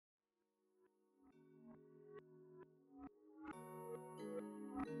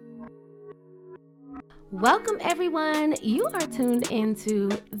Welcome, everyone. You are tuned into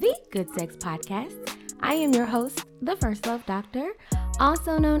the Good Sex Podcast. I am your host, the First Love Doctor,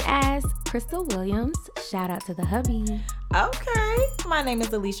 also known as Crystal Williams. Shout out to the hubby. Okay, my name is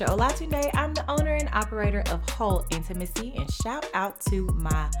Aleisha Olatunde. I'm the owner and operator of Whole Intimacy, and shout out to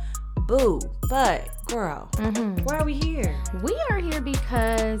my boo. But girl, why are we here? We are here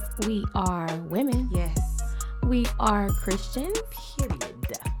because we are women. Yes. We are Christians. Period.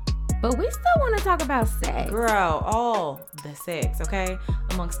 But we still want to talk about sex. Girl, all the sex, okay?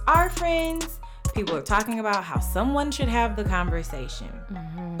 Amongst our friends, people are talking about how someone should have the conversation.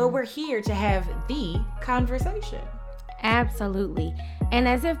 But we're here to have the conversation. Absolutely. And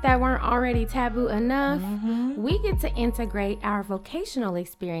as if that weren't already taboo enough, we get to integrate our vocational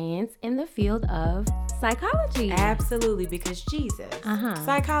experience in the field of psychology. Absolutely, because Jesus,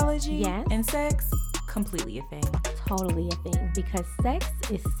 psychology and sex, completely a thing. Totally a thing, because sex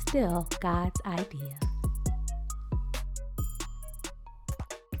is still God's idea.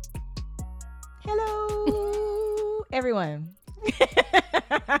 Hello, everyone.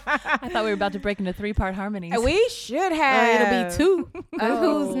 I thought we were about to break into 3-part harmonies. We should have. It'll be 2.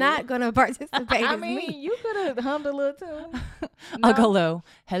 Who's not going to participate I is mean, me. you could have hummed a little too. I'll go low.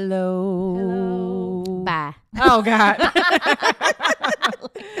 Hello. Bye. Oh, God.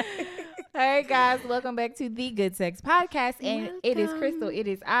 Hey, guys. Welcome back to the Good Sex Podcast. And it is Crystal. It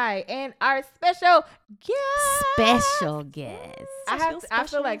is I. And our special guest. Special guest. I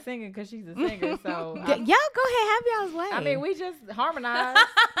feel like singing because she's a singer. So Y'all go ahead. Have y'all's way. I mean, we just harmonize.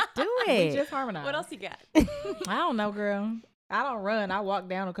 do We it. just harmonize. What else you got? I don't know, girl. I don't run. I walk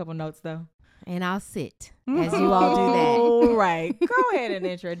down a couple notes, though. And I'll sit as you all do that. All right. Go ahead and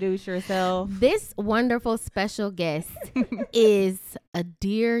introduce yourself. This wonderful special guest is a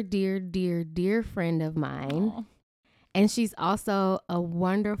dear, dear, dear, dear friend of mine. Aww. And she's also a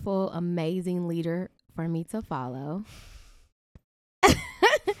wonderful, amazing leader for me to follow.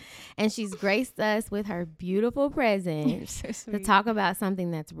 And she's graced us with her beautiful presence So to talk about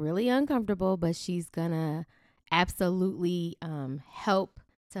something that's really uncomfortable, but she's going to absolutely help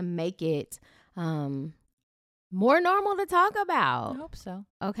to make it more normal to talk I about. hope so.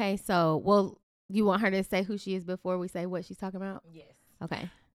 Okay, so, well, you want her to say who she is before we say what she's talking about? Yes. Okay.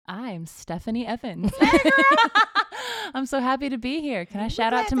 I'm Stephanie Evans. Hey, girl. I'm so happy to be here. Can I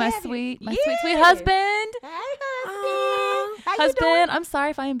shout out glad to to my have you. sweet Yeah. husband? Hey, husband. How you doing? Husband, I'm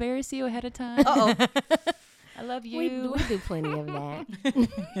sorry if I embarrass you ahead of time. Uh-oh. I love you. We do plenty of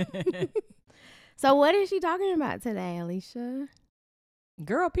that. So what is she talking about today, Aleisha?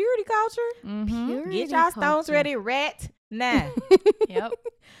 Girl, purity culture. Mm-hmm. Purity Get y'all stones culture. ready right now. Yep.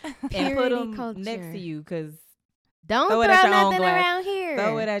 And put Purity them culture. next to you, because Don't Throw throw it at your own nothing glass. around here.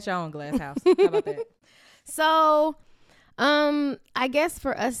 throw it at your own glass house. How about that? So, I guess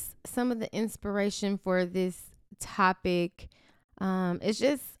for us, some of the inspiration for this topic, it's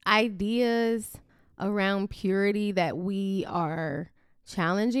just ideas around purity that we are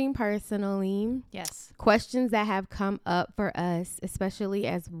challenging personally. Yes. Questions that have come up for us, especially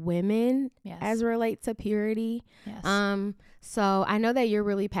as women, Yes. as relate to purity. Yes. So I know that you're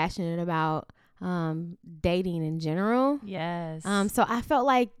really passionate about dating in general. Yes. So I felt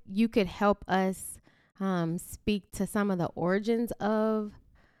like you could help us speak to some of the origins of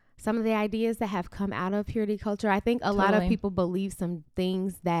some of the ideas that have come out of purity culture. I think a lot of Totally. people believe some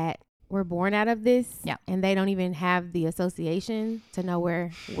things that were born out of this, Yeah. and they don't even have the association to know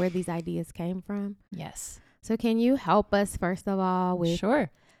where these ideas came from. Yes. So can you help us first of all with Sure.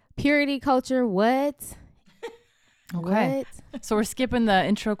 purity culture? What? Okay. What? So we're skipping the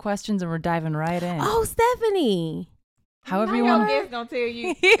intro questions and we're diving right in. Oh, Stephanie. However You you know want. your guest gonna tell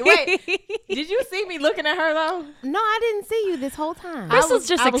you. Wait, did you see me looking at her though? No, I didn't see you this whole time. Crystal's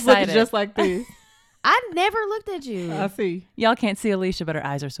just I was looking excited. just like this. I never looked at you I see. Y'all can't see Aleisha, but her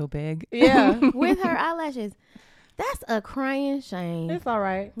eyes are so big. Yeah, with her eyelashes. That's a crying shame. it's all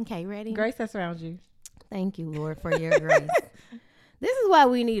right. Okay, ready? Grace that surrounds you. Thank you, Lord, for your grace. This is why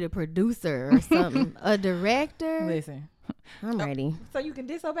we need a producer or something, a director. Listen, I'm ready. so you can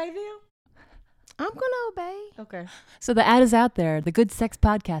disobey them. I'm gonna obey. Okay. So the ad is out there. The Good Sex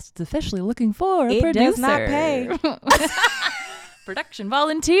Podcast is officially looking for a It producer. does not pay. Production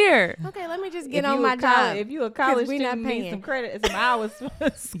volunteer. Okay, let me just get If on you my a college- job. If you a college we not student, need paying. some credit, some hours for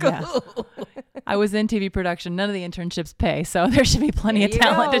school. I was in TV production. None of the internships pay, so there should be plenty of There you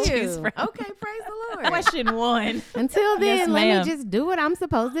talent go. to choose from. Okay, praise the Lord. Question 1. Until then, Yes, let ma'am. me just do what I'm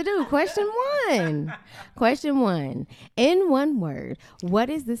supposed to do. Question 1. Question 1. In one word, what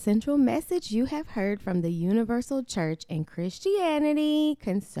is the central message you have heard from the Universal Church and Christianity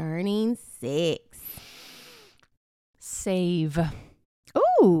concerning sex? Save.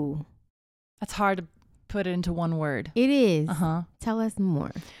 Ooh. That's hard to put it into one word. It is. Uh-huh. Tell us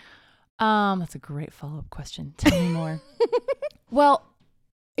more. That's a great follow-up question. Tell me more. Well,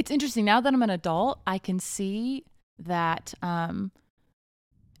 it's interesting. Now that I'm an adult, I can see that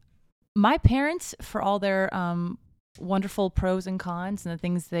my parents, for all their wonderful pros and cons and the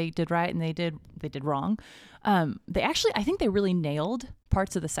things they did right and they did wrong, they actually, I think they really nailed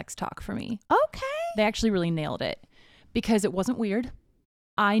parts of the sex talk for me. Okay. They actually really nailed it because it wasn't weird.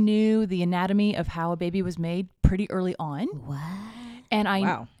 I knew the anatomy of how a baby was made pretty early on. What? And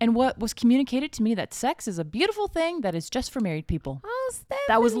Wow. and what was communicated to me that sex is a beautiful thing that is just for married people. Oh, Stephanie.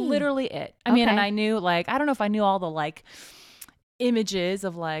 That was literally it. I mean, Okay. and I knew, like, I don't know if I knew all the like images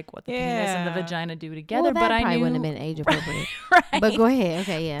of like what the penis and the Yeah. vagina do together, Well, that but I probably knew wouldn't have been age appropriate. right. But go ahead.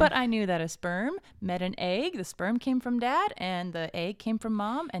 Okay, yeah. But I knew that a sperm met an egg. The sperm came from dad, and the egg came from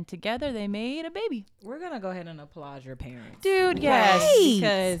mom, and together they made a baby. We're gonna go ahead and applaud your parents, Dude, yes,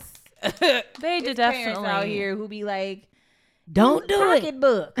 because they did there's parents definitely out here who be like, don't do it.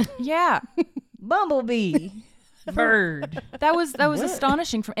 pocketbook, Yeah, bumblebee, bird. that was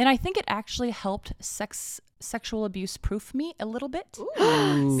astonishing. And I think it actually helped sexual abuse proof me a little bit.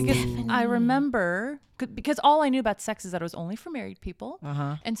 Because I remember, because all I knew about sex is that it was only for married people.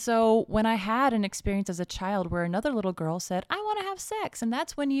 And so when I had an experience as a child where another little girl said, I want to have sex, and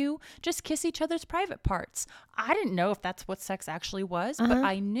that's when you just kiss each other's private parts. I didn't know if that's what sex actually was, but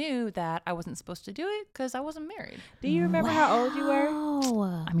I knew that I wasn't supposed to do it because I wasn't married. Do you remember how old you were?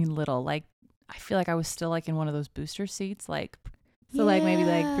 Oh. I mean, little, like, I feel like I was still like in one of those booster seats, like, So like maybe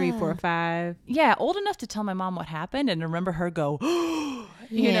like 3, 4, 5. yeah, old enough to tell my mom what happened and remember her go,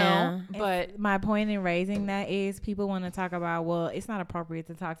 you know, but My point in raising that is people want to talk about, well, it's not appropriate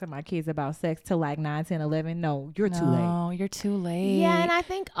to talk to my kids about sex till like 9, 10, 11. No, you're too late. No, you're too late. Yeah, and I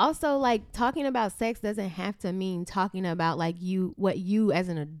think also like talking about sex doesn't have to mean talking about like what you as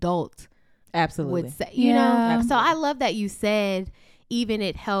an adult Absolutely. would say, you know? Yeah. So I love that you said even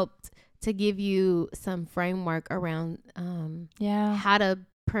it helped to give you some framework around Yeah. how to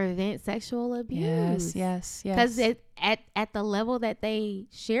prevent sexual abuse. Yes. Because at the level that they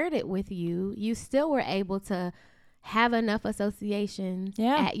shared it with you, you still were able to have enough associations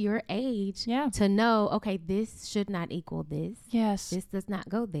at your age to know, okay, this should not equal this. Yes. This does not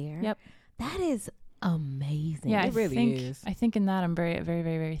go there. Yep. That is amazing. Yeah, It really is. I think in that I'm very, very,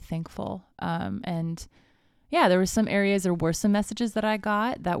 very, very thankful. And yeah, there were some areas, there were some messages that I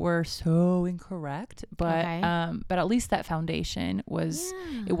got that were so incorrect, but Okay. but at least that foundation was,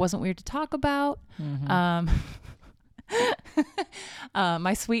 it wasn't weird to talk about.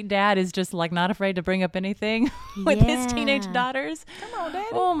 My sweet dad is just like not afraid to bring up anything with his teenage daughters. Come on, Daddy.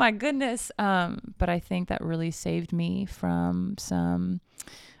 Oh my goodness. But I think that really saved me from some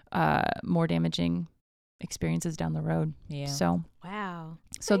more damaging experiences down the road. Yeah. So Wow.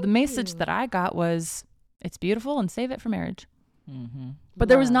 the message that I got was, it's beautiful and save it for marriage. But Love.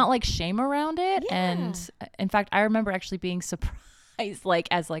 there was not like shame around it. Yeah. And in fact, I remember actually being surprised, like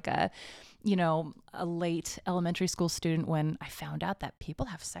as like a late elementary school student, when I found out that people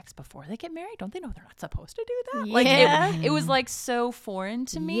have sex before they get married. Don't they know they're not supposed to do that? Like it was like so foreign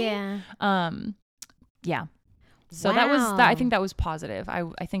to me. Yeah. Yeah. So that was that. I Wow. think that was positive. I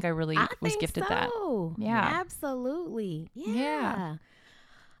think I really was think gifted so. that. Yeah. Absolutely. Yeah. Yeah.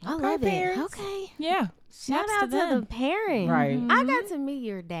 I Okay, love parents. it. Okay. Yeah. Shout Snaps out to the them. parents. Right. I got to meet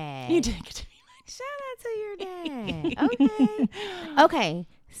your dad. You did get to be Shout out to your dad. Okay. Okay.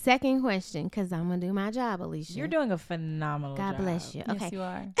 Second question, because I'm going to do my job, Alicia. You're doing a phenomenal God job. bless you. Yes, Okay. you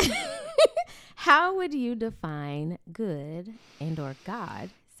are. How would you define good and or God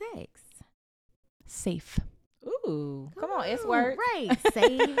sex? Safe. Ooh. Come on, it's work. Right.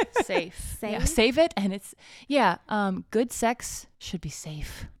 Safe. Safe. Yeah, Safe. save it. And it's, good sex should be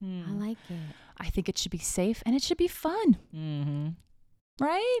safe. I like it. I think it should be safe and it should be fun. Mm-hmm.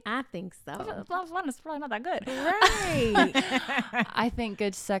 Right? I think so. Fun is probably not that good. Right. I think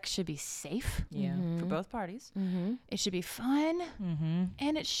good sex should be safe Yeah. for both parties. Mm-hmm. It should be fun Mm-hmm.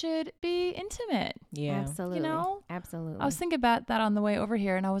 and it should be intimate. Yeah. Absolutely. You know? Absolutely. I was thinking about that on the way over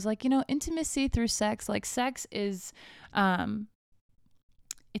here, and I was like, intimacy through sex, like sex is,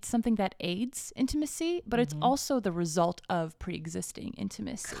 it's something that aids intimacy, but it's also the result of pre-existing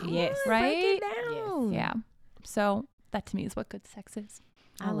intimacy. Yes. Right? Break it down. Yeah. So that to me is what good sex is.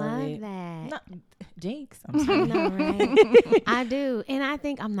 I love love it. that. No, Jinx. I'm sorry. I know, right? I do. And I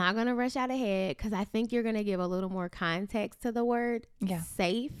think I'm not going to rush out ahead because I think you're going to give a little more context to the word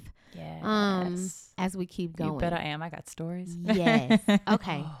safe Yes. as we keep going. You bet I am. I got stories. Yes.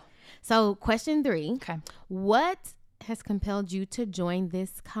 Okay. So question 3. Okay. What has compelled you to join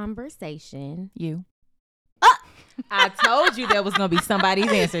this conversation? You. I told you there was going to be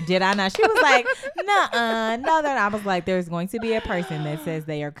somebody's answer, did I not? She was like, nuh-uh, no, that I was like, there's going to be a person that says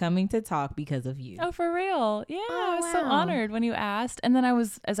they are coming to talk because of you. Oh, for real? Yeah, I was so honored when you asked. And then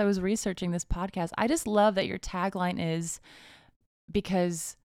as I was researching this podcast, I just love that your tagline is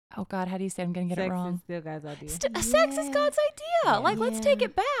because, oh God, how do you say? I'm going to get it wrong. Sex is still God's idea. Sex is God's idea. Like, let's take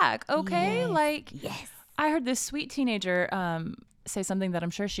it back, okay? Yes. Like, Yes. I heard this sweet teenager say something that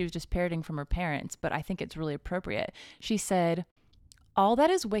I'm sure she was just parroting from her parents, but I think it's really appropriate. She said, all that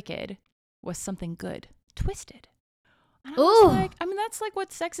is wicked was something good twisted. And I was like, I mean, that's like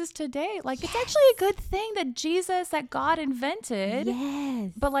what sex is today. Like, it's actually a good thing that God invented.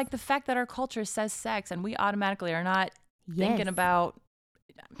 Yes. But like the fact that our culture says sex and we automatically are not thinking about,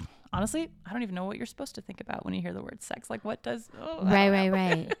 honestly, I don't even know what you're supposed to think about when you hear the word sex. Like, what does...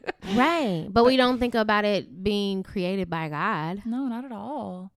 Right. Right. But we don't think about it being created by God. No, not at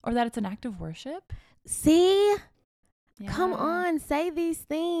all. Or that it's an act of worship. See? Yeah. Come on, say these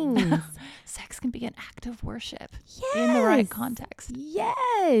things. Sex can be an act of worship Yes. in the right context.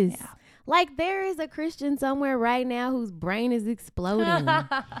 Yes. Yeah. Like there is a Christian somewhere right now whose brain is exploding.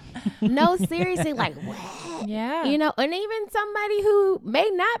 No, seriously, like what? Yeah. You know, and even somebody who may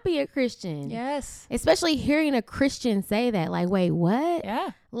not be a Christian. Yes. Especially hearing a Christian say that, like, wait, what? Yeah.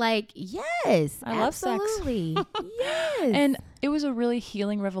 Like, yes. I love sex. Absolutely. Yes. And it was a really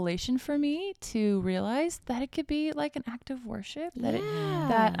healing revelation for me to realize that it could be like an act of worship. That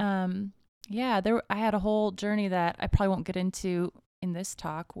I had a whole journey that I probably won't get into in this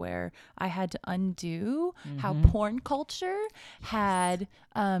talk where I had to undo how porn culture had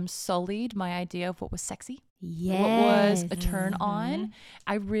sullied my idea of what was sexy. Yes. What was a turn on.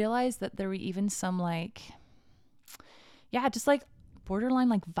 I realized that there were even some just like borderline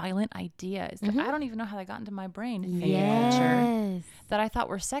like violent ideas that I don't even know how they got into my brain in culture that I thought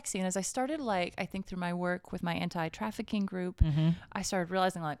were sexy. And as I started I think through my work with my anti-trafficking group, I started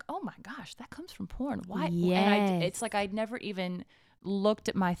realizing like, oh my gosh, that comes from porn. Why? Yes. And it's like I'd never even looked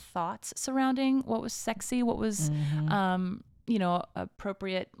at my thoughts surrounding what was sexy, what was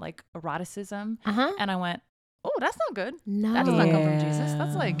appropriate like eroticism. And I went, oh, that's not good. No. That does not come from Jesus.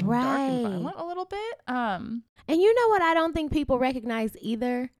 That's like dark Right. and violent a little bit. And you know what I don't think people recognize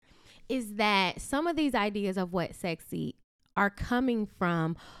either is that some of these ideas of what sexy are coming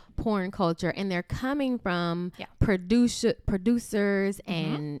from porn culture, and they're coming from producers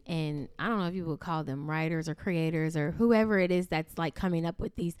and I don't know if you would call them writers or creators or whoever it is that's like coming up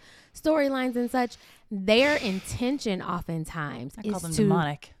with these storylines and such. Their intention oftentimes I is call them to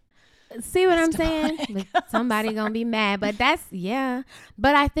demonic. see what I'm saying? But somebody gonna be mad, but that's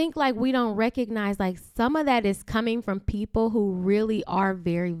but I think like we don't recognize like some of that is coming from people who really are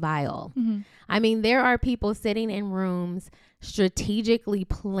very vile. I mean, there are people sitting in rooms strategically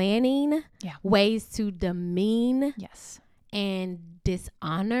planning ways to demean and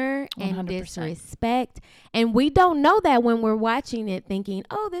dishonor 100%. And disrespect. And we don't know that when we're watching it thinking,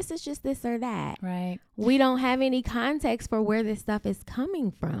 oh, this is just this or that. Right. We don't have any context for where this stuff is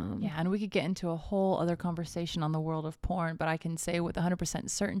coming from. Yeah, and we could get into a whole other conversation on the world of porn, but I can say with 100%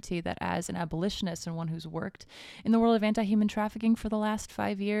 certainty that as an abolitionist and one who's worked in the world of anti-human trafficking for the last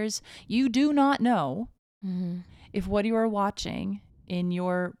 5 years, you do not know if what you are watching in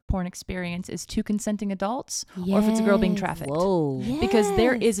your porn experience is two consenting adults or if it's a girl being trafficked. Whoa. Yes. Because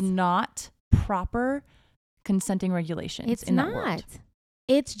there is not proper consenting regulations in that world.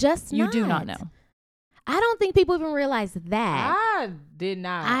 It's just you not. do not know. I don't think people even realize that. I did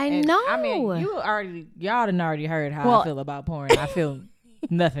not. I know. I mean, y'all done already heard how I feel about porn. I feel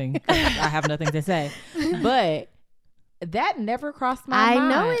nothing. I have nothing to say. But that never crossed my mind. I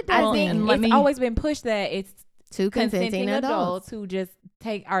know it doesn't. I think it's always been pushed that it's two consenting adults who just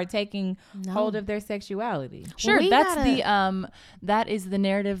are taking hold of their sexuality. Sure, that is the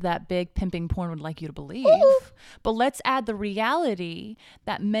narrative that big pimping porn would like you to believe. But let's add the reality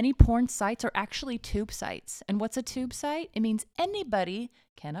that many porn sites are actually tube sites. And what's a tube site? It means anybody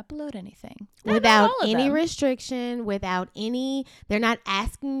can upload anything without any restriction, they're not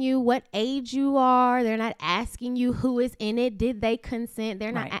asking you what age you are, they're not asking you who is in it, did they consent,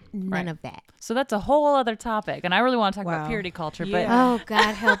 they're not none of that. So that's a whole other topic, and I really want to talk about purity culture, but oh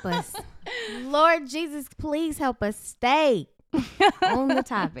God help us. Lord Jesus, please help us stay on the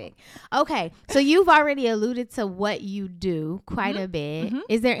topic. Okay, so you've already alluded to what you do quite a bit.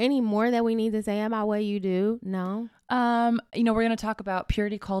 Is there any more that we need to say about what you do? No. We're going to talk about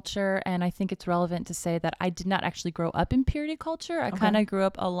purity culture, and I think it's relevant to say that I did not actually grow up in purity culture. I kind of grew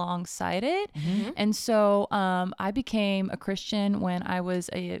up alongside it. And so I became a Christian when I was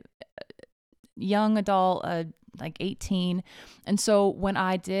a young adult, like 18. And so when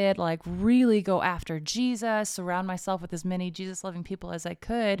I did like really go after Jesus, surround myself with as many Jesus loving people as I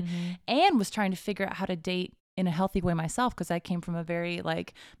could, and was trying to figure out how to date in a healthy way myself, because I came from a very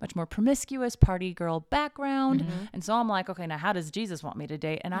like much more promiscuous party girl background. And so I'm like, okay, now how does Jesus want me to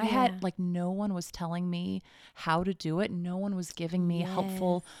date? And I had like, no one was telling me how to do it. No one was giving me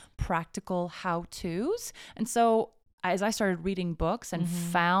helpful, practical how-tos. And so as I started reading books and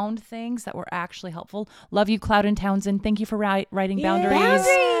found things that were actually helpful. Love you, Cloud and Townsend. Thank you for writing boundaries.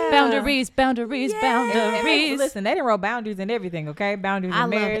 Boundaries. Listen, they didn't wrote boundaries and everything, okay? Boundaries in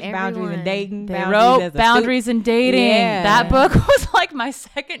marriage, boundaries in dating. They wrote boundaries in dating. Yeah. That book was like my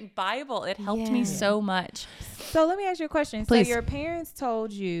second Bible. It helped me so much. So let me ask you a question. Please. So your parents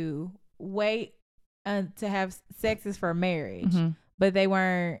told you wait to have sex is for marriage, but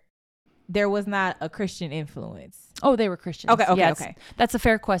there was not a Christian influence. Oh, they were Christians. Okay. Yes. That's a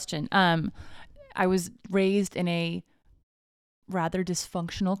fair question. I was raised in a rather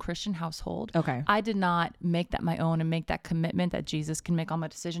dysfunctional Christian household. Okay. I did not make that my own and make that commitment that Jesus can make all my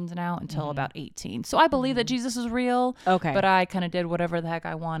decisions now until about 18. So I believe that Jesus is real. Okay. But I kind of did whatever the heck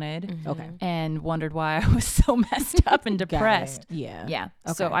I wanted. Okay. And wondered why I was so messed up and depressed. Yeah. Yeah.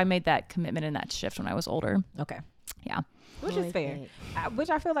 Okay. So I made that commitment and that shift when I was older. Okay. Yeah. Which is fair. Which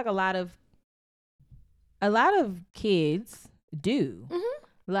I feel like a lot of kids do.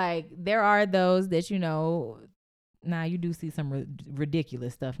 Like there are those that, you know, now you do see some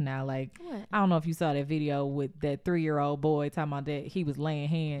ridiculous stuff now. Like, what? I don't know if you saw that video with that 3-year-old boy talking about that he was laying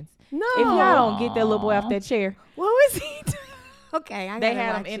hands. No. If y'all don't get that little boy off that chair. What was he doing? Okay. They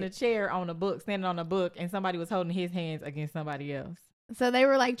had him in a chair on a book, standing on a book, and somebody was holding his hands against somebody else. So they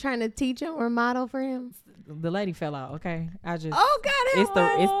were like trying to teach him or model for him. The lady fell out. Okay, God, it's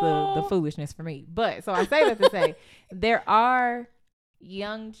the foolishness for me. But so I say that to say there are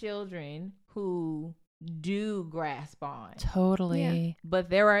young children who do grasp on totally, but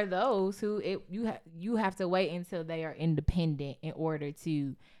there are those who you have to wait until they are independent in order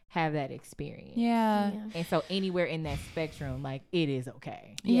to have that experience. Yeah. And so anywhere in that spectrum, like it is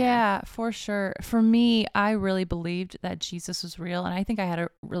okay. Yeah, for sure. For me, I really believed that Jesus was real. And I think I had a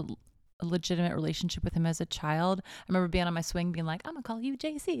legitimate relationship with him as a child. I remember being on my swing being like, I'm gonna call you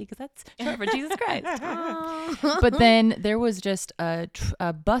JC because that's short for Jesus Christ. But then there was just a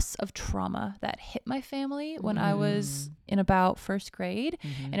bus of trauma that hit my family when I was in about first grade.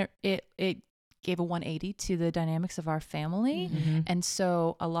 And it gave a 180 to the dynamics of our family. And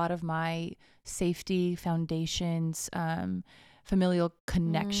so a lot of my safety foundations, familial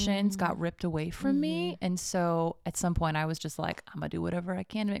connections got ripped away from me. And so at some point I was just like, I'm gonna do whatever I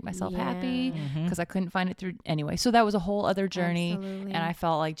can to make myself happy, because I couldn't find it through anyway. So that was a whole other journey. Absolutely. And I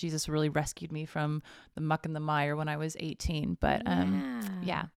felt like Jesus really rescued me from the muck and the mire when I was 18. But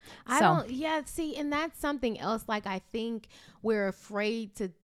see, and that's something else. Like I think we're afraid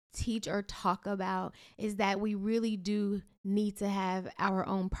to teach or talk about is that we really do need to have our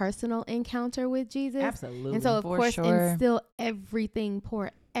own personal encounter with Jesus. Absolutely. And so of course instill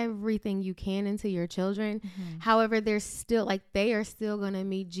pour everything you can into your children. However, they are still going to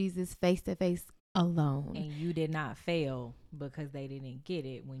meet Jesus face to face alone. And you did not fail because they didn't get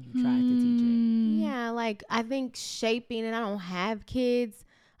it when you tried to teach it. Yeah, like I think shaping, and I don't have kids,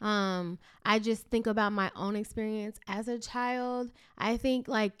 I just think about my own experience as a child. I think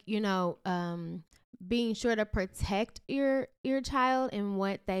being sure to protect your child and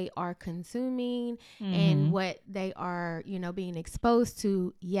what they are consuming and what they are, being exposed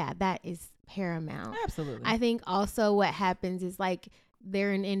to. Yeah, that is paramount. Absolutely. I think also what happens is like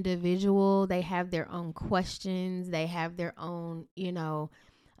they're an individual. They have their own questions. They have their own,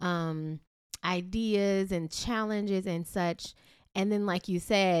 ideas and challenges and such. And then, like you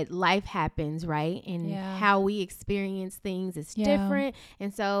said, life happens, right? And how we experience things is different.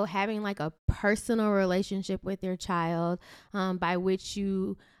 And so having like a personal relationship with your child, by which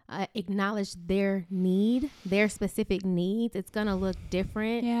you acknowledge their specific needs, it's going to look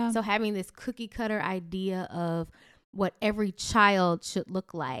different. Yeah. So having this cookie cutter idea of what every child should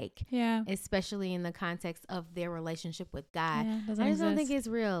look like, especially in the context of their relationship with God, I just don't think it's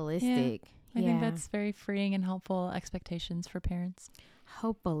realistic. I think that's very freeing and helpful expectations for parents.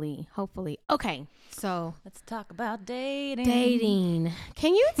 Hopefully. Okay, so let's talk about dating.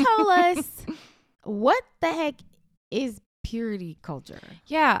 Can you tell us what the heck is purity culture?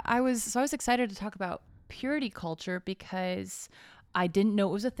 Yeah, I was excited to talk about purity culture because I didn't know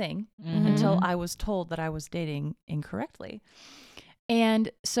it was a thing until I was told that I was dating incorrectly.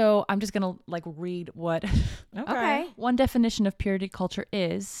 And so I'm just going to like read what Okay. one definition of purity culture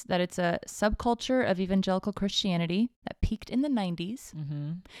is, that it's a subculture of evangelical Christianity that peaked in the 90s,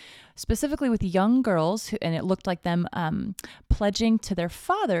 specifically with young girls and it looked like them pledging to their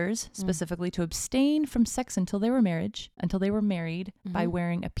fathers specifically to abstain from sex until they were married by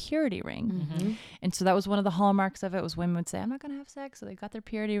wearing a purity ring. And so that was one of the hallmarks of it, was women would say, I'm not going to have sex. So they got their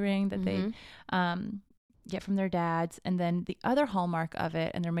purity ring that they get from their dads. And then the other hallmark of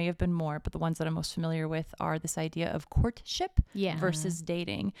it, and there may have been more, but the ones that I'm most familiar with are this idea of courtship versus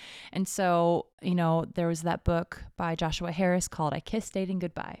dating. And so, you know, there was that book by Joshua Harris called I Kissed Dating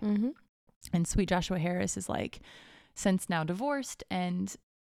Goodbye. And sweet Joshua Harris is like since now divorced, and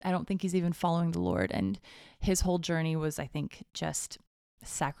I don't think he's even following the Lord. And his whole journey was, I think, just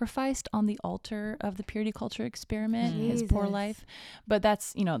sacrificed on the altar of the purity culture experiment, his poor life. But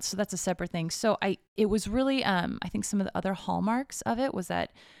that's, you know, so that's a separate thing. So it was really, I think some of the other hallmarks of it was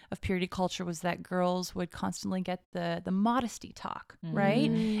that, of purity culture, was that girls would constantly get the modesty talk,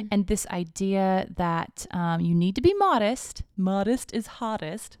 right? And this idea that you need to be modest is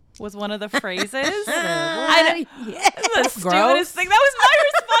hottest was one of the phrases. I know. Yes. The stupidest thing. That was my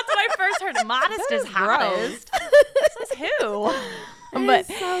response when I first heard modest is hottest. This is who? But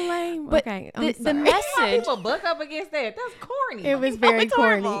so lame. But okay, the message. People buck up against that. That's corny. It was very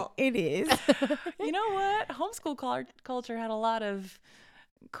corny. Horrible. It is. You know what? Homeschool culture had a lot of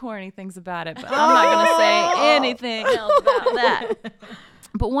corny things about it, but I'm not going to say anything else about that.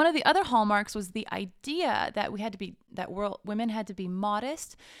 But one of the other hallmarks was the idea that women had to be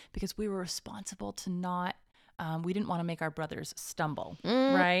modest because we were responsible to not. We didn't want to make our brothers stumble,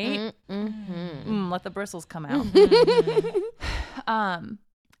 right? Let the bristles come out.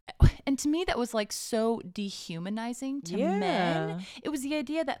 And to me, that was like so dehumanizing to men. It was the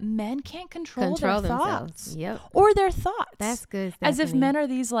idea that men can't control their thoughts or their thoughts. That's good. As if men are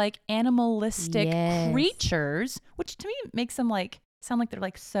these like animalistic creatures, which to me makes them like sound like they're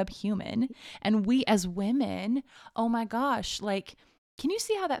like subhuman. And we as women, oh my gosh, like, can you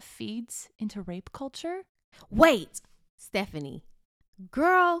see how that feeds into rape culture? Wait, Stephanie.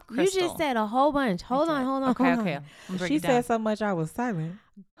 Girl, Crystal. you just said a whole bunch. Hold on. Okay. She said so much I was silent.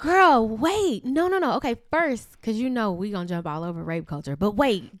 Girl, wait. No. Okay, first, because you know we gonna jump all over rape culture. But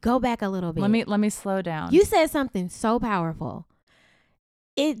wait, go back a little bit. Let me slow down. You said something so powerful.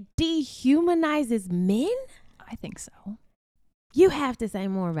 It dehumanizes men? I think so. You have to say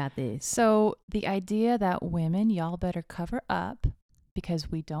more about this. So the idea that women, y'all better cover up because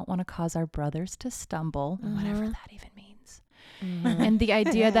we don't want to cause our brothers to stumble, whatever that even means. And the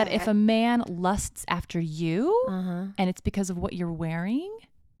idea that if a man lusts after you and it's because of what you're wearing,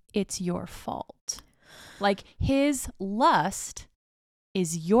 it's your fault. Like his lust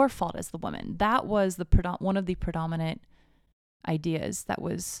is your fault as the woman. That was one of the predominant ideas that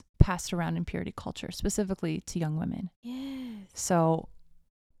was passed around in purity culture, specifically to young women. Yes. So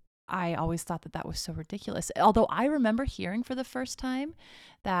I always thought that was so ridiculous. Although I remember hearing for the first time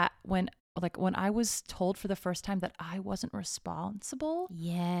that when I was told for the first time that I wasn't responsible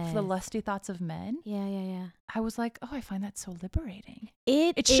for the lusty thoughts of men. Yeah. I was like, oh, I find that so liberating.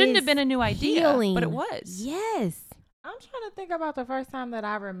 It shouldn't have been a new idea, healing. but it was. Yes. I'm trying to think about the first time that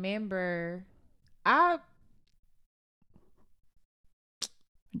I remember.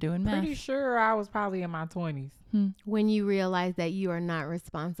 Doing math. Pretty sure I was probably in my 20s. When you realize that you are not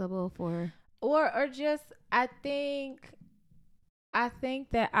responsible for, or just I think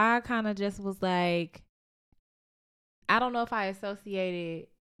that I kind of just was like, I don't know if I associated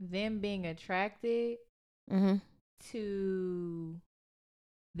them being attracted to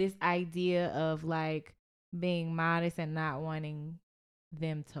this idea of like being modest and not wanting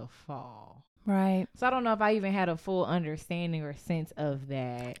them to fall. Right. So I don't know if I even had a full understanding or sense of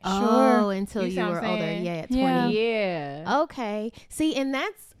that. Oh, until you were older. Yeah, at 20. Yeah. Okay. See, and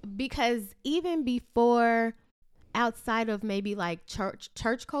that's because even before, outside of maybe like church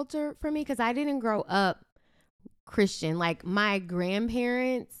culture for me, because I didn't grow up Christian. Like my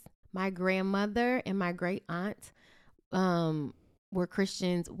grandparents, my grandmother, and my great aunt were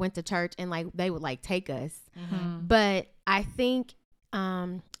Christians, went to church, and like they would like take us. But I think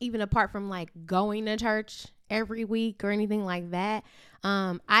even apart from like going to church every week or anything like that,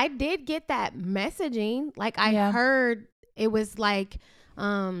 I did get that messaging. Like I heard it was like,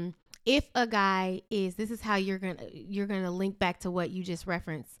 if a guy is, this is how you're gonna link back to what you just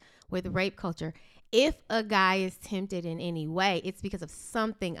referenced with rape culture. If a guy is tempted in any way, it's because of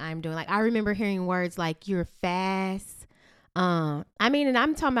something I'm doing. Like I remember hearing words like you're fast. I mean, and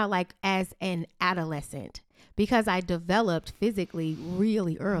I'm talking about like as an adolescent, because I developed physically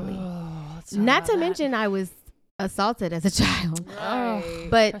really early. Not to mention I was assaulted as a child. Right.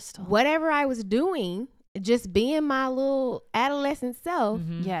 But Crystal. whatever I was doing, just being my little adolescent self,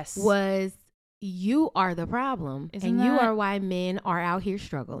 Yes. was you are the problem. Isn't and you that- are why men are out here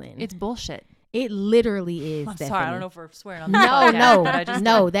struggling. It's bullshit. It literally is. I'm Stephanie. sorry. I don't know if we're swearing on this No, podcast, but I just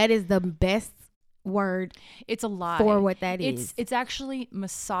no, that is the best word It's a lie. for what that is. It's actually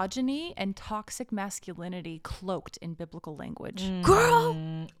misogyny and toxic masculinity cloaked in biblical language.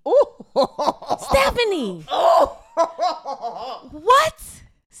 Girl. Stephanie. What?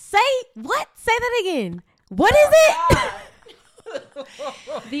 Say that again. What is it?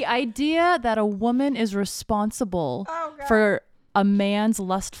 The idea that a woman is responsible for a man's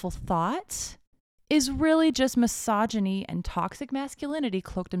lustful thoughts is really just misogyny and toxic masculinity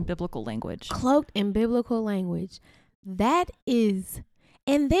cloaked in biblical language. Cloaked in biblical language. That is.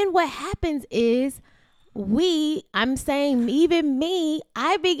 And then what happens is I'm saying even me,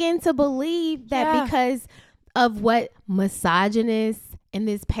 I begin to believe that because of what misogynists in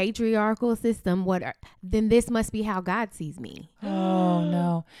this patriarchal system, then this must be how God sees me. Oh,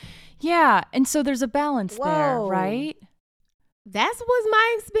 no. Yeah. And so there's a balance there, Whoa. right? That was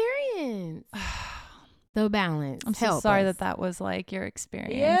my experience. The balance. I'm so Help sorry us. that was like your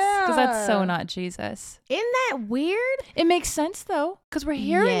experience. Because that's so Yeah. not Jesus. Isn't that weird? It makes sense though, because we're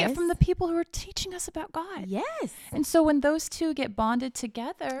hearing it from Yes. the people who are teaching us about God. Yes. And so when those two get bonded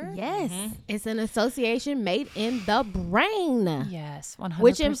together, Yes. It's an association made in the brain, yes, 100%.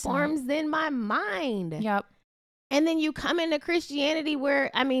 which informs then my mind. Yep. And then you come into Christianity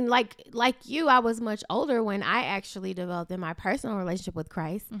where, I mean, like you, I was much older when I actually developed in my personal relationship with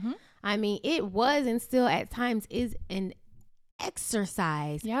Christ. Mm-hmm. I mean, it was and still at times is an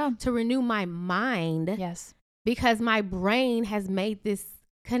exercise Yeah. to renew my mind Yes. because my brain has made this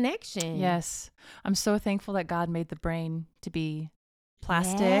connection. Yes. I'm so thankful that God made the brain to be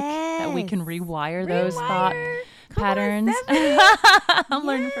plastic, that we can Yes. rewire those thought Rewire. Come on, patterns. Stephanie. I'm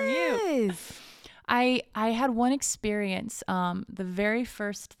learning from you. Yes. I had one experience. The very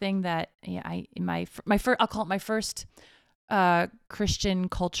first thing that I'll call it my first Christian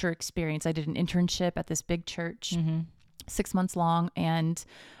culture experience. I did an internship at this big church, 6 months long, and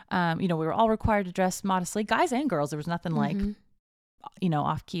we were all required to dress modestly, guys and girls. There was nothing like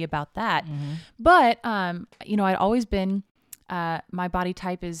off key about that. But I'd always been. My body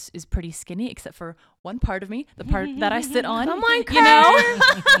type is pretty skinny, except for one part of me, the part that I sit on. Come on,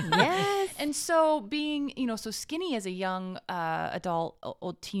 Yes. And so being, so skinny as a young adult,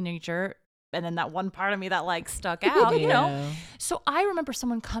 old teenager, and then that one part of me that like stuck out, you know. So I remember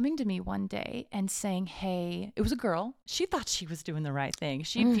someone coming to me one day and saying, "Hey," it was a girl. She thought she was doing the right thing.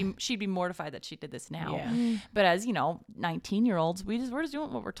 She'd be mortified that she did this now. Yeah. But as 19-year-olds, we're just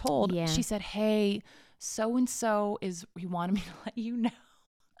doing what we're told. Yeah. She said, "Hey, so and so he wanted me to let you know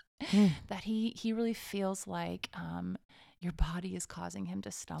that he really feels like your body is causing him to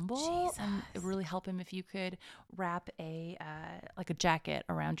stumble, and it would really help him if you could wrap a jacket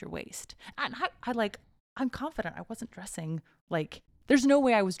around your waist." And I'm confident I wasn't dressing like. There's no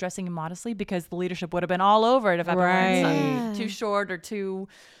way I was dressing immodestly because the leadership would have been all over it if I'd been wearing something too short or too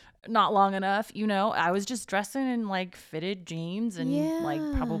not long enough. I was just dressing in like fitted jeans and like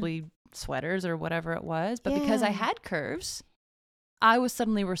probably sweaters or whatever it was. But because I had curves, I was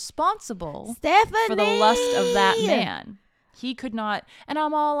suddenly responsible for the lust of that man. He could not. And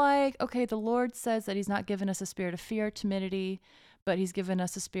I'm all like, okay, the Lord says that he's not given us a spirit of fear, timidity, but he's given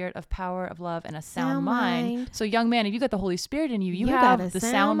us a spirit of power, of love, and a sound mind. So young man, if you got the Holy Spirit in you, you have the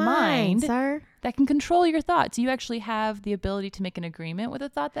sound mind, sir, that can control your thoughts. You actually have the ability to make an agreement with a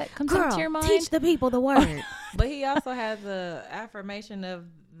thought that comes into your mind. Teach the people the word. But he also has the affirmation of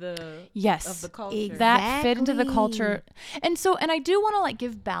the of the culture. Exactly. That fit into the culture. And I do want to like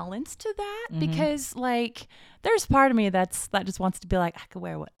give balance to that because like there's part of me that just wants to be like, I can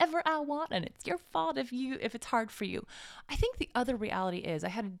wear whatever I want and it's your fault if it's hard for you. I think the other reality is I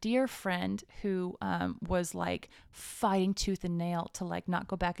had a dear friend who was like fighting tooth and nail to like not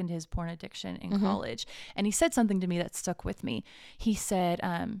go back into his porn addiction in college. And he said something to me that stuck with me. He said,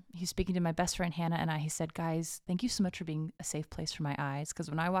 he was speaking to my best friend Hannah and I, he said, "Guys, thank you so much for being a safe place for my eyes. Because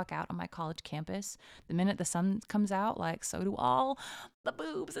when I walk out on my college campus, the minute the sun comes out, like so do all the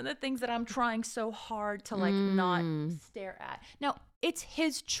boobs and the things that I'm trying so hard to like not stare at." Now, it's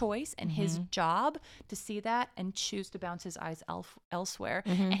his choice and his job to see that and choose to bounce his eyes elsewhere.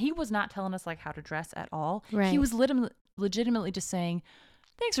 And he was not telling us like how to dress at all. Right. He was legitimately just saying,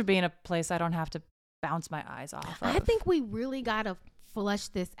 "Thanks for being a place I don't have to bounce my eyes off of." I think we really got to flush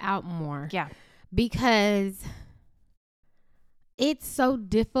this out more. Yeah. Because it's so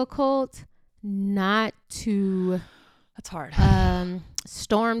difficult not to That's hard.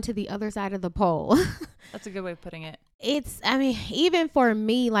 Storm to the other side of the pole. That's a good way of putting it. Even for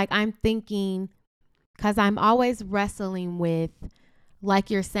me, like I'm thinking, because I'm always wrestling with,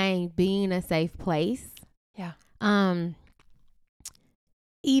 like you're saying, being a safe place. Yeah.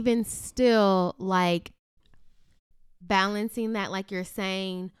 Even still, like balancing that, like you're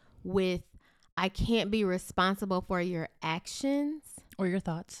saying, with I can't be responsible for your actions or your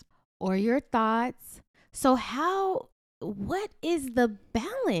thoughts. So what is the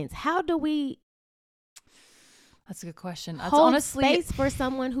balance? How do we That's a good question. That's hold honestly space for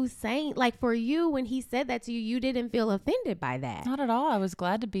someone who's saying, like for you, when he said that to you, you didn't feel offended by that? Not at all. I was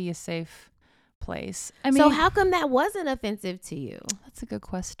glad to be a safe place. So how come that wasn't offensive to you? That's a good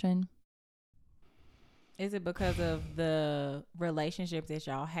question. Is it because of the relationship that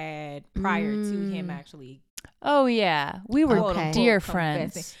y'all had prior to him actually? Oh yeah, we were dear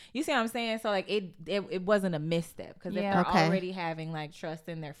friends. You see what I'm saying? So like it wasn't a misstep, because if they're already having like trust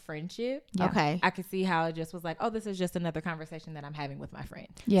in their friendship, I could see how it just was like, oh, this is just another conversation that I'm having with my friend.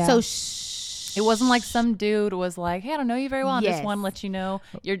 Yeah. So it wasn't like some dude was like, hey, I don't know you very well, and just want to let you know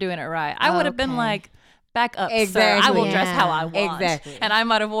you're doing it right. I would have been like, back up, sir. I will dress how I want. Exactly. And I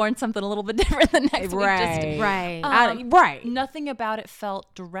might have worn something a little bit different the next week. Right. Nothing about it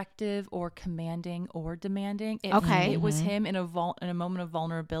felt directive or commanding or demanding. It was him in a moment of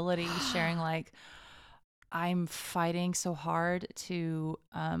vulnerability, sharing like, I'm fighting so hard to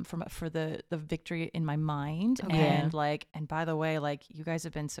for the victory in my mind, and like, and by the way, like, you guys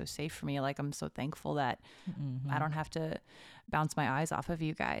have been so safe for me. Like, I'm so thankful that I don't have to bounce my eyes off of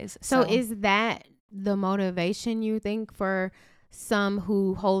you guys. So is that the motivation, you think, for some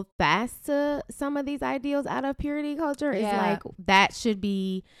who hold fast to some of these ideals out of purity culture? Is like that should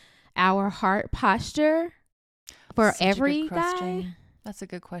be our heart posture for every guy? That's a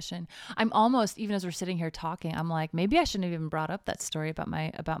good question. I'm almost, even as we're sitting here talking, I'm like, maybe I shouldn't have even brought up that story about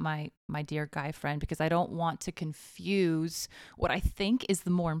my dear guy friend, because I don't want to confuse what I think is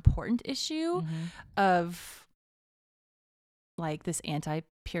the more important issue of like this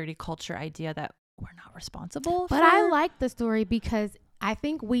anti-purity culture idea that we're not responsible for. But I like the story because I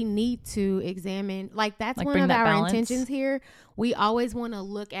think we need to examine, like that's like one of our balance. Intentions here. We always want to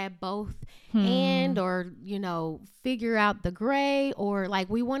look at both and, or, you know, figure out the gray, or like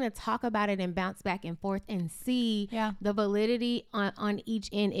we want to talk about it and bounce back and forth and see the validity on each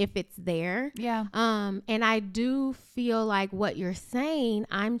end if it's there. Yeah. And I do feel like what you're saying,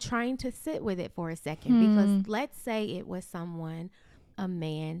 I'm trying to sit with it for a second, because let's say it was someone, a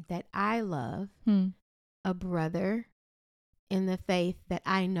man that I love, a brother in the faith that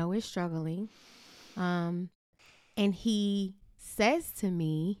I know is struggling, and he says to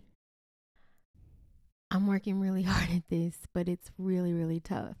me, I'm working really hard at this, but it's really, really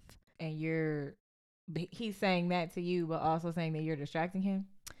tough. And he's saying that to you, but also saying that you're distracting him?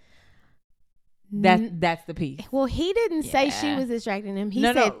 That's the piece. Well, he didn't say she was distracting him. He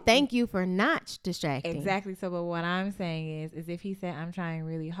said, thank you for not distracting. Exactly. So, but what I'm saying is if he said, I'm trying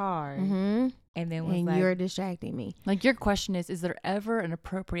really hard, and then was like, you're distracting me. Like, your question is there ever an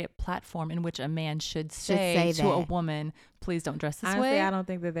appropriate platform in which a man should say to a woman, please don't dress this way? I don't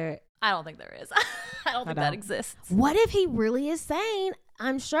think that there I don't think there is. I don't think that exists. What if he really is saying,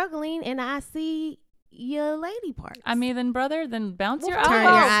 I'm struggling and I see your lady parts? I mean, then brother, then bounce your eyes. Turn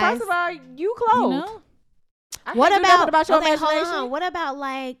your eyes. First of all, you clothed. You know? What about your imagination? Hold on.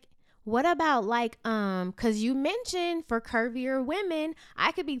 What about like because you mentioned for curvier women,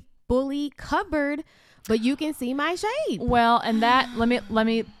 I could be fully covered, but you can see my shade. Well, and that let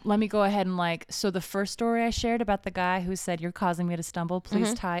me go ahead and like, so the first story I shared about the guy who said, you're causing me to stumble,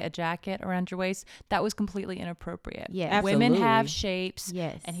 please tie a jacket around your waist, that was completely inappropriate. Yeah, women have shapes.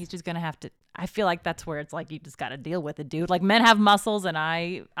 Yes, and he's just gonna have to. I feel like that's where it's like you just got to deal with it, dude. Like, men have muscles, and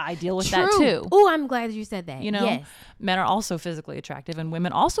I deal with that too. Oh, I'm glad you said that. You know, men are also physically attractive, and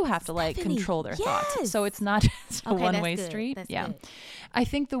women also have to like control their thoughts. So it's not just a one-way street. That's good.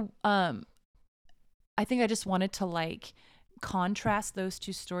 I think I just wanted to like contrast those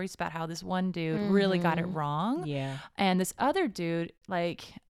two stories about how this one dude really got it wrong. Yeah. And this other dude, like,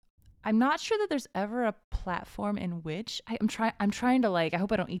 I'm not sure that there's ever a platform in which I'm trying to like, I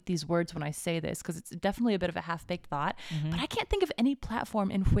hope I don't eat these words when I say this, because it's definitely a bit of a half-baked thought, but I can't think of any platform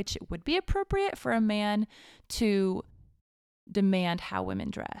in which it would be appropriate for a man to demand how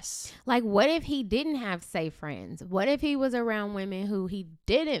women dress. Like, what if he didn't have safe friends? What if he was around women who he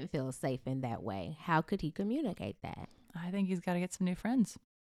didn't feel safe in that way? How could he communicate that? I think he's got to get some new friends.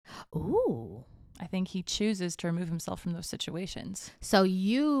 Ooh. I think he chooses to remove himself from those situations. So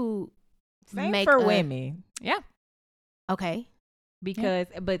you same for women. Yeah. Okay. Because,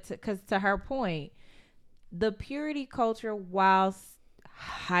 because to her point, the purity culture, whilst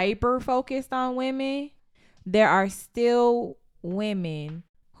hyper focused on women, there are still women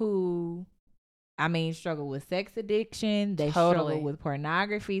who, I mean, struggle with sex addiction. They struggle with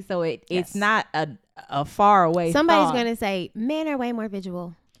pornography. So it's not a far away Somebody's thought. going to say men are way more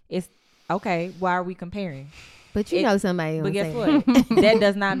visual. It's okay. Why are we comparing? But you know somebody. But guess what? That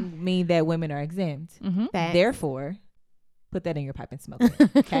does not mean that women are exempt. Therefore, put that in your pipe and smoke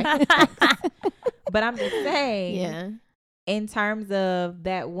it. Okay. But I'm just saying, in terms of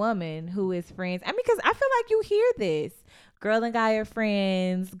that woman who is friends, I mean, because I feel like you hear this. Girl and guy are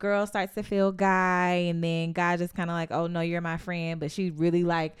friends. Girl starts to feel guy, and then guy just kind of like, oh, no, you're my friend. But she really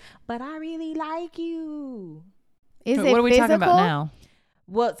like, but I really like you. Is it what are we physical? talking about now?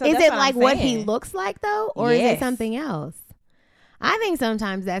 Well, so is that's it what like I'm what saying. he looks like, though? Or is it something else? I think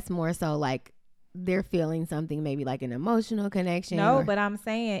sometimes that's more so like they're feeling something, maybe like an emotional connection. No, but I'm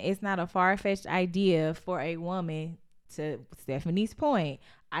saying it's not a far-fetched idea for a woman, to Stephanie's point.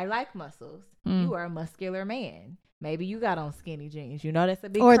 I like muscles. You are a muscular man. Maybe you got on skinny jeans. You know that's a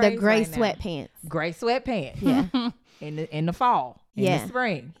big or craze the gray right sweatpants. Gray sweatpants. Yeah. in the fall. In the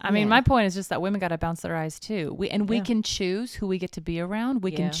spring. I mean, my point is just that women got to bounce their eyes too. We can choose who we get to be around.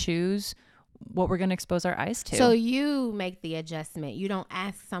 We can choose what we're going to expose our eyes to. So you make the adjustment. You don't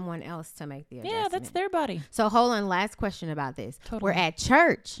ask someone else to make the adjustment. Yeah, that's their body. So hold on. Last question about this. Totally. We're at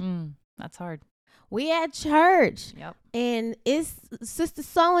church. That's hard. We at church. Yep. And it's sister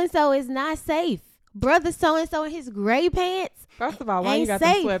so-and-so is not safe. Brother so-and-so in his gray pants. First of all, why ain't you got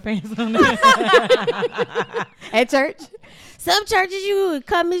safe. them sweatpants on there? At church? Some churches you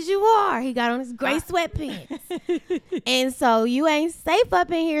come as you are. He got on his gray sweatpants. And so you ain't safe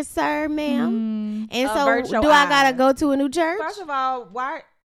up in here, sir, ma'am. And so do I got to go to a new church? First of all, why?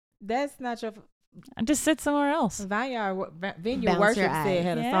 That's not your... Just sit somewhere else. Venue Bounce Worship your eyes.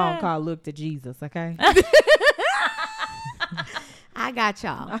 had a song called Look to Jesus, okay? I got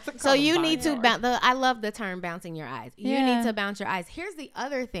y'all. So you need to bounce. I love the term bouncing your eyes. You need to bounce your eyes. Here's the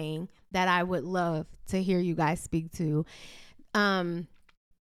other thing that I would love to hear you guys speak to. I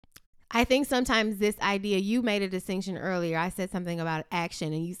think sometimes this idea, you made a distinction earlier. I said something about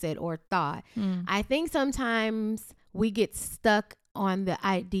action and you said or thought. I think sometimes we get stuck on the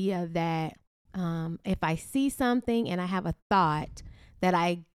idea that if I see something and I have a thought, that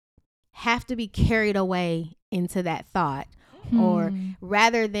I have to be carried away into that thought. Or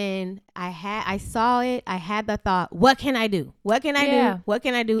rather than I saw it, I had the thought, what can I do? What can I do? What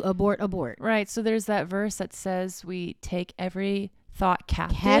can I do? Abort. Right. So there's that verse that says we take every thought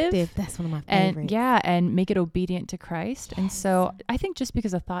captive. That's one of my favorites. And make it obedient to Christ. Yes. And so I think just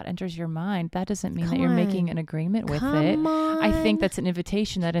because a thought enters your mind, that doesn't mean that you're making an agreement with it. I think that's an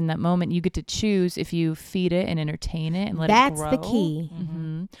invitation that in that moment you get to choose if you feed it and entertain it and let it grow. That's the key.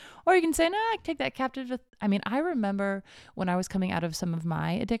 Or you can say, no, I take that captive. I mean, I remember when I was coming out of some of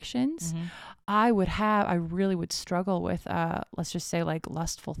my addictions, I really would struggle with, let's just say like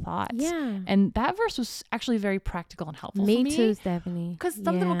lustful thoughts. Yeah. And that verse was actually very practical and helpful for me. Me too, Stephanie. Because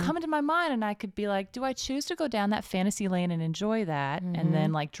something would come into my mind and I could be like, do I choose to go down that fantasy lane and enjoy that and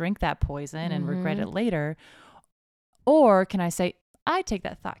then like drink that poison and regret it later? Or can I say, I take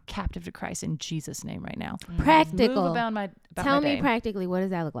that thought captive to Christ in Jesus' name right now. Practical. Move about Tell my me day. practically, what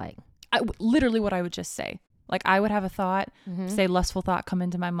does that look like? Literally what I would just say. Like I would have a thought, say lustful thought come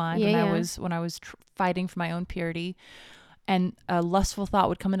into my mind when I was fighting for my own purity, and a lustful thought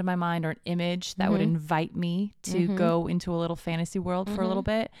would come into my mind or an image that would invite me to go into a little fantasy world for a little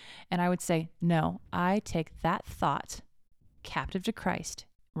bit. And I would say, no, I take that thought captive to Christ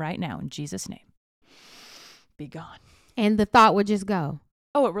right now in Jesus' name. Be gone. And the thought would just go.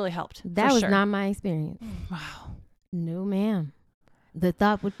 Oh, it really helped. That was not my experience. Wow. No, ma'am. The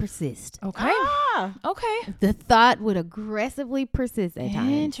thought would persist. Okay. Okay. The thought would aggressively persist at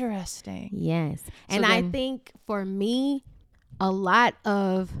times. Interesting. Yes. And I think for me, a lot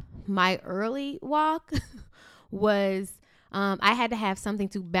of my early walk was I had to have something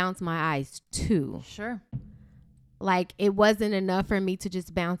to bounce my eyes to. Sure. Like it wasn't enough for me to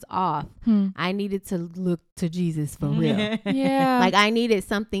just bounce off. I needed to look to Jesus for real. Yeah. Like I needed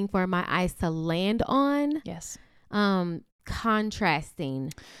something for my eyes to land on. Yes.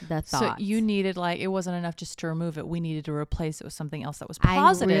 Contrasting the thought. So you needed it wasn't enough just to remove it. We needed to replace it with something else that was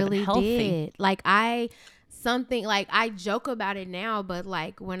positive I really and healthy. Did. Like I joke about it now, but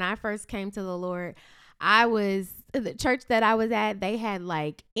like when I first came to the Lord, the church that I was at, they had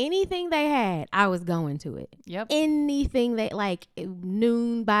like anything they had, I was going to it. Yep. Anything they like,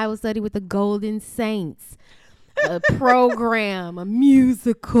 noon Bible study with the Golden Saints, a program, a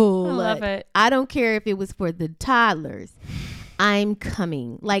musical. I love it. I don't care if it was for the toddlers. I'm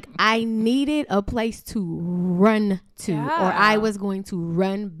coming. Like, I needed a place to run to, or I was going to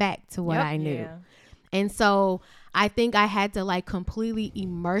run back to what I knew. Yeah. And so I think I had to like completely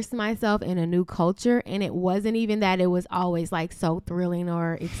immerse myself in a new culture. And it wasn't even that it was always like so thrilling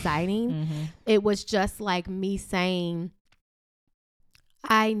or exciting. Mm-hmm. It was just like me saying,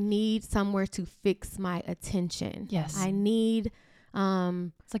 I need somewhere to fix my attention. Yes. I need,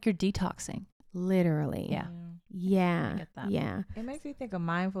 it's like you're detoxing. Literally. Yeah. Yeah. I get that. Yeah. It makes me think of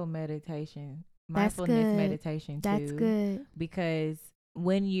mindfulness meditation too. That's good. Because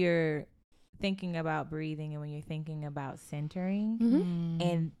when you're thinking about breathing and when you're thinking about centering,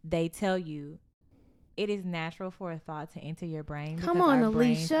 and they tell you it is natural for a thought to enter your brain. Come on, our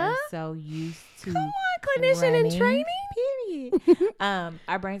brains Aleisha. are so used to Come on, clinician in training. Period.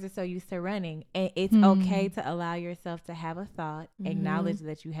 Our brains are so used to running, and it's okay to allow yourself to have a thought, acknowledge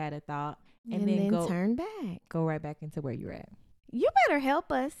that you had a thought, and then go turn back. Go right back into where you're at. You better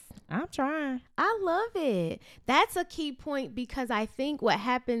help us. I'm trying. I love it. That's a key point, because I think what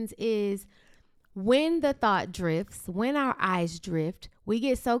happens is when the thought drifts, when our eyes drift, we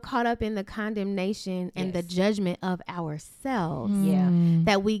get so caught up in the condemnation and the judgment of ourselves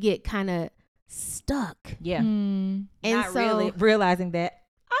that we get kind of stuck. Yeah. And not really realizing that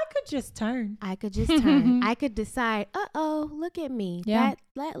I could just turn. I could decide, look at me. Yeah.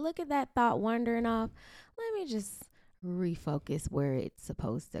 Look at that thought wandering off. Let me just refocus where it's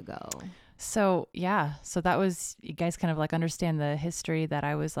supposed to go. So that was, you guys kind of like understand the history that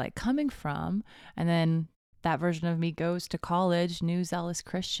I was like coming from. And then that version of me goes to college, new zealous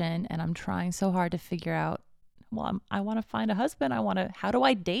Christian, and I'm trying so hard to figure out, well, I want to find a husband. How do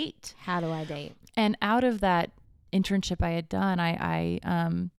I date? And out of that internship I had done,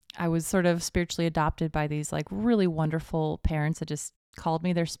 I was sort of spiritually adopted by these like really wonderful parents that just called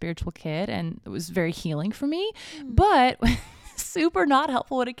me their spiritual kid, and it was very healing for me, but super not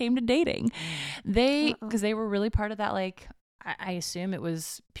helpful when it came to dating. Because they were really part of that, like, I assume it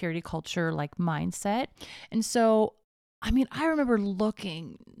was purity culture, like mindset. And so, I mean, I remember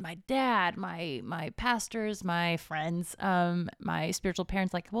looking, my dad, my pastors, my friends, my spiritual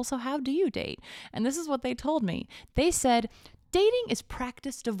parents, like, well, so how do you date? And this is what they told me. They said, dating is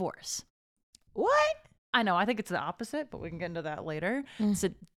practice divorce. What? I know, I think it's the opposite, but we can get into that later. So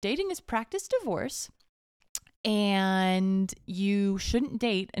dating is practice divorce, and you shouldn't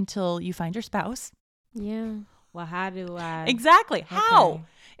date until you find your spouse. Yeah. Well, how do I? Exactly. How?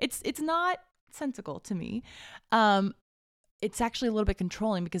 It's not sensical to me. It's actually a little bit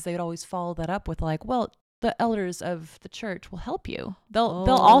controlling, because they would always follow that up with like, well, the elders of the church will help you. They'll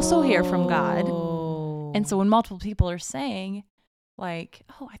also hear from God. And so when multiple people are saying like,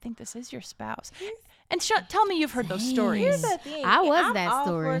 oh, I think this is your spouse. And tell me you've heard those stories. Here's the thing. I'm that all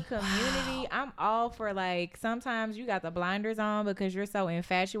story. For community. I'm all for, like, sometimes you got the blinders on because you're so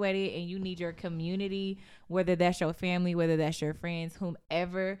infatuated and you need your community, whether that's your family, whether that's your friends,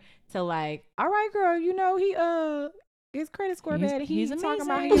 whomever, to like, all right, girl, you know, his credit score bad. He's talking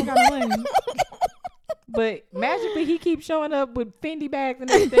about he ain't got no money. But magically he keeps showing up with Fendi bags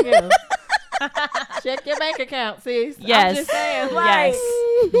and everything else. Check your bank account, sis. Yes. I'm just saying, like,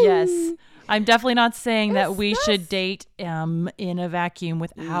 yes. I'm definitely not saying that we should date in a vacuum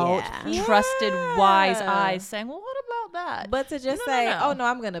without trusted, wise eyes saying, well, what about that? But to just say, oh, no,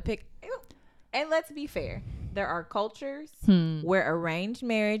 I'm going to pick. And let's be fair. There are cultures where arranged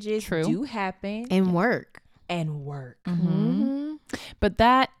marriages do happen. And work. Mm-hmm. But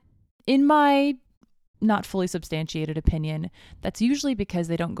that, in my not fully substantiated opinion, that's usually because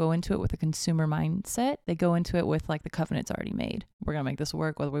they don't go into it with a consumer mindset. They go into it with like the covenant's already made. We're going to make this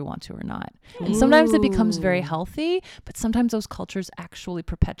work whether we want to or not. And sometimes it becomes very healthy, but sometimes those cultures actually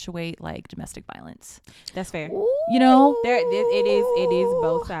perpetuate like domestic violence. That's fair. You know, it is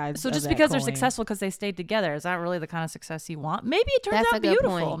both sides. So just because they're successful because they stayed together, is that really the kind of success you want? Maybe it turns out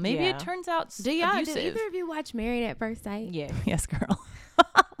beautiful. Maybe it turns out abusive. Do either of you watch Married at First Sight? Yeah. Yes, girl.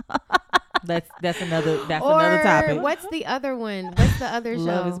 That's another topic. What's the other one? What's the other show?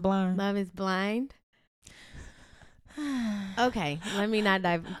 Love is Blind. Love is Blind. Okay, let me not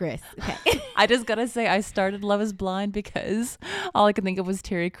digress. Okay. I just gotta say, I started Love is Blind because all I could think of was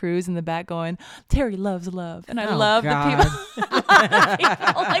Terry Crews in the back going, Terry loves love. And I love the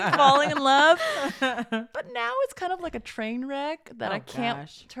people like falling in love. But now it's kind of like a train wreck that I can't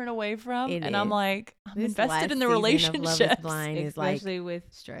turn away from. I'm like, I'm invested in the relationship. Love is Blind is especially like with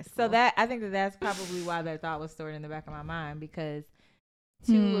stressful. So that, I think that's probably why that thought was stored in the back of my mind, because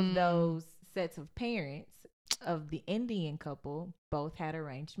two of those sets of parents of the Indian couple both had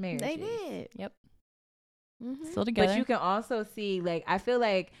arranged marriages. They did. Yep. Mm-hmm. Still together. But you can also see, like, I feel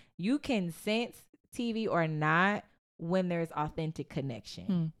like you can sense TV or not when there's authentic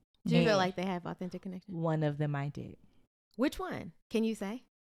connection. Do you feel like they have authentic connection? One of them I did. Which one? Can you say?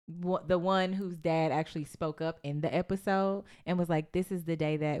 The one whose dad actually spoke up in the episode and was like, this is the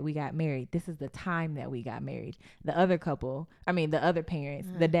day that we got married. This is the time that we got married. The other parents,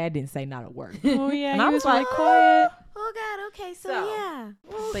 the dad didn't say not a word. Oh, yeah. And I was like, quiet. Oh, God. Okay. So yeah.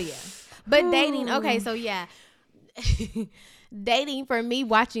 But yeah. But dating. Okay. So yeah. Dating, for me,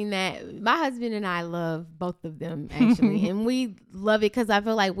 watching that, my husband and I love both of them, actually. And we love it because I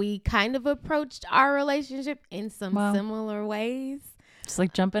feel like we kind of approached our relationship in some similar ways. Just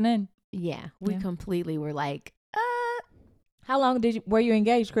like jumping in. Yeah. We completely were like, how long were you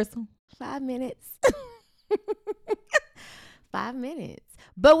engaged, Crystal? 5 minutes. 5 minutes.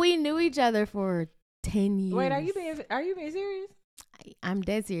 But we knew each other for 10 years. Wait, are you being serious? I'm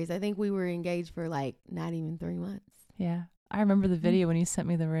dead serious. I think we were engaged for like not even 3 months. Yeah. I remember the video when you sent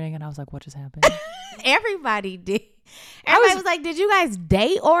me the ring and I was like, what just happened? Everybody did. Everybody was like, did you guys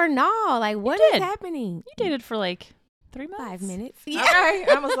date or no? Like, what is happening? You dated for like 3 months. 5 minutes. Yeah. Okay.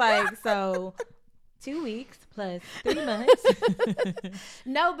 I was like, so 2 weeks plus 3 months.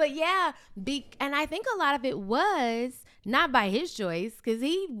 No, but yeah. And I think a lot of it was not by his choice because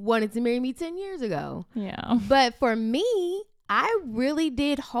he wanted to marry me 10 years ago. Yeah. But for me, I really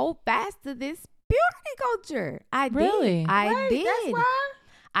did hold fast to this purity culture. I did. That's why?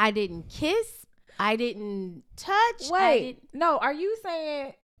 I didn't kiss. I didn't touch. No, are you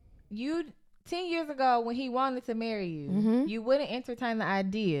saying 10 years ago when he wanted to marry you, you wouldn't entertain the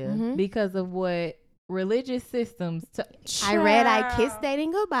idea because of what religious systems I read I kissed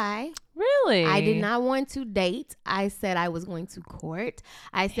dating goodbye. Really? I did not want to date. I said I was going to court.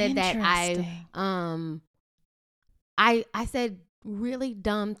 I said that I said really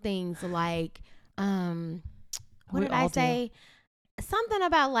dumb things like what did I say? Something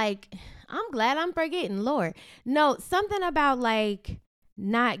about like, I'm glad I'm forgetting, Lord. No, something about like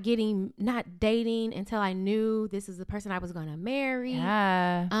not dating until I knew this is the person I was going to marry.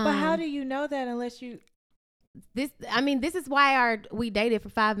 Yeah. But how do you know that unless you... This is why we dated for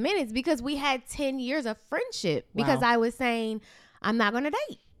 5 minutes, because we had 10 years of friendship. Because I was saying, I'm not going to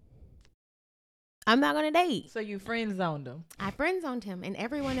date. I'm not going to date. So you friend zoned him. I friend zoned him and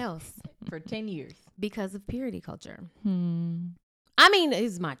everyone else. For 10 years. Because of purity culture. I mean,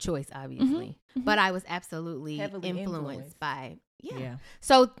 it's my choice, obviously. But I was absolutely heavily influenced by... Yeah.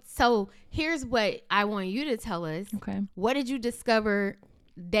 So here's what I want you to tell us. Okay. What did you discover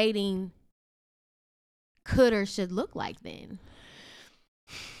dating could or should look like then?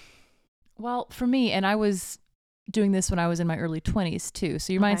 Well, for me, and I was doing this when I was in my early 20s too.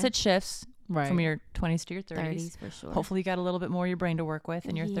 So your mindset shifts from your 20s to your 30s. For sure. Hopefully you got a little bit more of your brain to work with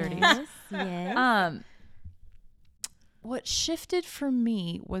in your 30s. Yes. What shifted for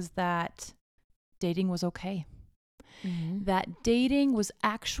me was that dating was okay. That dating was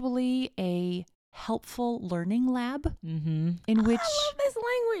actually a helpful learning lab in which... I love this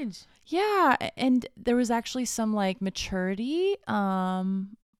language. Yeah. And there was actually some like maturity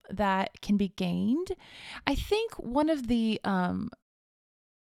that can be gained. I think one of the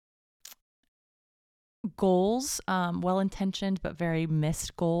goals, well-intentioned but very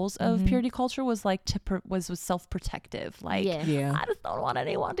missed goals of purity culture was like was self-protective. Like, I just don't want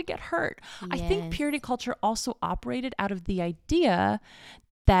anyone to get hurt. Yes. I think purity culture also operated out of the idea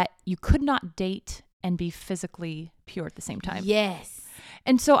that you could not date and be physically pure at the same time. Yes.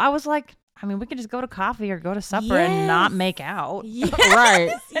 And so I was like, I mean, we could just go to coffee or go to supper and not make out. Yes.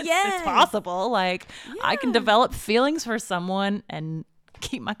 Right. It's possible. Like, I can develop feelings for someone and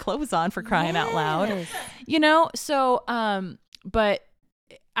keep my clothes on, for crying out loud, you know? So, but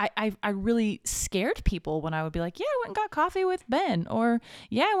I really scared people when I would be like, yeah, I went and got coffee with Ben, or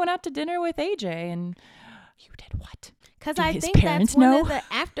yeah, I went out to dinner with AJ. And you did what? Because I think that's one of the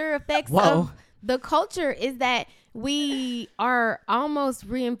after effects of the culture is that we are almost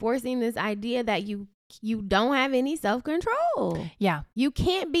reinforcing this idea that you don't have any self-control. Yeah. You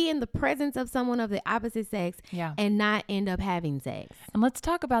can't be in the presence of someone of the opposite sex and not end up having sex. And let's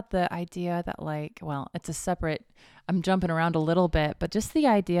talk about the idea that like, well, it's a separate, I'm jumping around a little bit, but just the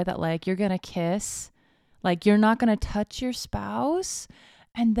idea that like you're going to kiss, like you're not going to touch your spouse,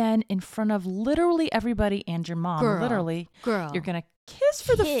 and then in front of literally everybody and your mom, you're going to kiss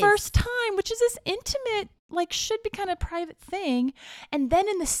for the first time, which is this intimate, like should be kind of private thing. And then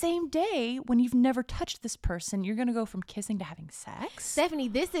in the same day, when you've never touched this person, you're going to go from kissing to having sex. Stephanie,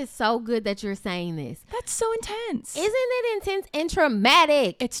 this is so good that you're saying this. That's so intense. Isn't it intense and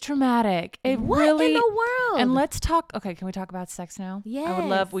traumatic? It's traumatic. What in the world? And let's talk. Okay, can we talk about sex now? Yes. I would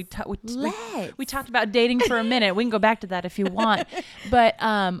love. We talked about dating for a minute. We can go back to that if you want. But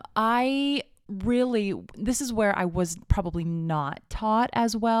I really, this is where I was probably not taught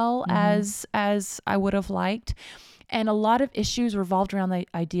as well as I would have liked. And a lot of issues revolved around the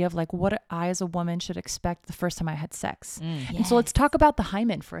idea of like what I as a woman should expect the first time I had sex. And so let's talk about the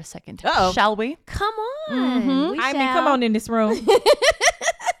hymen for a second. Uh-oh. Shall we? Come on. Come on in this room.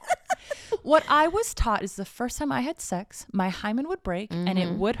 What I was taught is the first time I had sex, my hymen would break and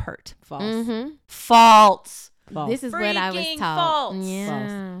it would hurt. False. False. This is what I was Freaking taught. false.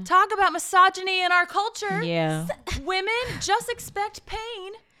 Yeah. Talk about misogyny in our culture. Yeah. Women just expect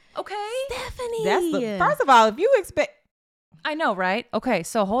pain. Okay. Stephanie. That's first of all, if you expect. I know, right? Okay,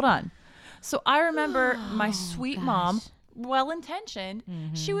 so hold on. So I remember my sweet mom, well-intentioned,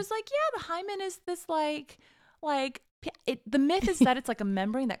 she was like, yeah, the hymen is this like the myth is that it's like a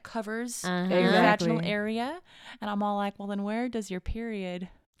membrane that covers your vaginal area. And I'm all like, well, then where does your period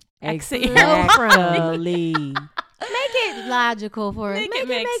exit your body? Make it logical for us. Make Make it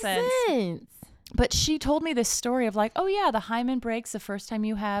make sense. But she told me this story of like, oh yeah, the hymen breaks the first time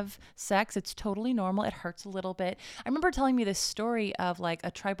you have sex. It's totally normal. It hurts a little bit. I remember telling me this story of like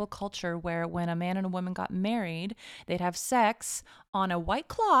a tribal culture where when a man and a woman got married, they'd have sex on a white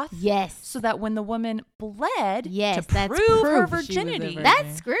cloth. Yes. So that when the woman bled Yes, to that's prove her proof. virginity.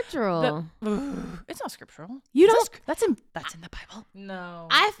 That's scriptural. It's not scriptural. You don't. That's in the Bible. No.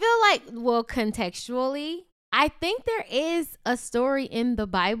 I feel like, well, contextually, I think there is a story in the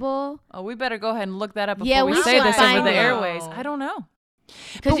Bible. Oh, we better go ahead and look that up before Yeah, we we say should this over find the it. airways. I don't know.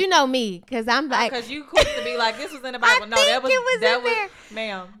 Because you know me. Because I'm like. Because you quick to be like, this was in the Bible. No, think that was, it was that in was, there.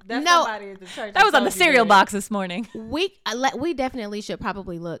 Ma'am, that's No. somebody at the church. That was on the told you cereal that. box this morning. We definitely should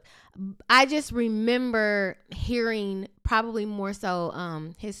probably look. I just remember hearing probably more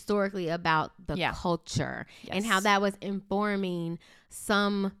so historically about the culture and how that was informing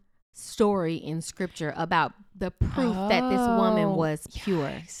some story in scripture about the proof that this woman was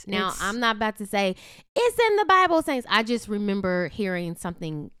pure. Now, I'm not about to say it's in the Bible, saints. I just remember hearing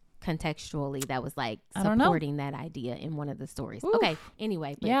something contextually that was like supporting that idea in one of the stories. Oof. Okay,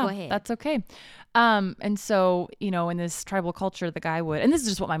 anyway, but go ahead. That's okay. And so, in this tribal culture, the guy would, and this is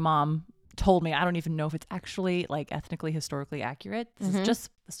just what my mom told me. I don't even know if it's actually like ethnically, historically accurate. This is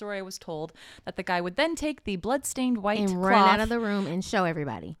just the story I was told, that the guy would then take the blood-stained white and cloth, run out of the room and show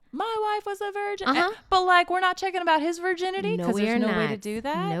everybody. My wife was a virgin. But like, we're not checking about his virginity because there's no way to do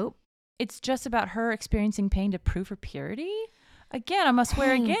that. Nope. It's just about her experiencing pain to prove her purity. Again, I must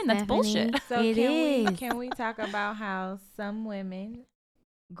swear again. That's bullshit. So It can we talk about how some women,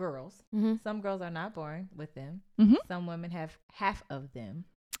 girls, some girls are not born with them. Some women have half of them.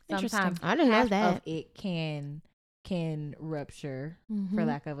 Sometimes I didn't know half that. of it can rupture, for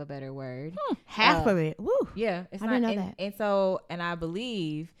lack of a better word. Half of it. Woo. Yeah, it's I not. didn't know that. And so, and I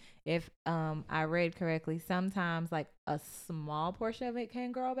believe if I read correctly, sometimes like a small portion of it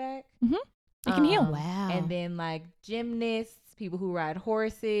can grow back. It can heal. Wow. And then like gymnasts, people who ride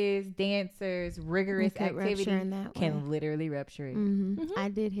horses, dancers, rigorous activity can literally rupture it. I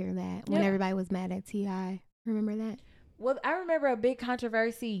did hear that when everybody was mad at T.I. Remember that? Well, I remember a big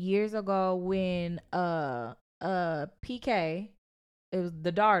controversy years ago when PK, it was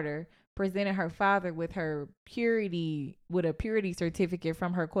the daughter, presented her father with a purity certificate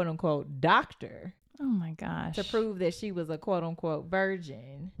from her quote unquote doctor. Oh my gosh. To prove that she was a quote unquote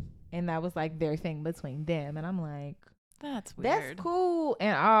virgin. And that was like their thing between them. And I'm like, that's weird. That's cool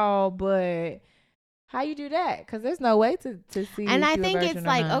and all, but how you do that? Because there's no way to see. And I think it's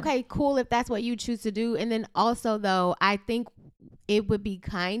like, okay, cool if that's what you choose to do. And then also, though, I think it would be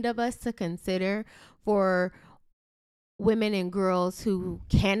kind of us to consider for women and girls who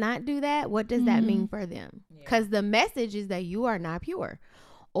cannot do that. What does that mean for them? Because the message is that you are not pure.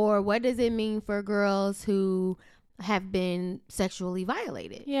 Or what does it mean for girls who have been sexually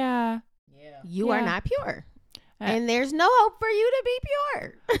violated? You are not pure. And there's no hope for you to be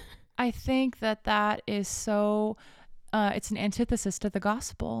pure. I think that is so, it's an antithesis to the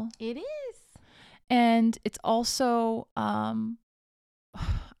gospel. It is. And it's also, I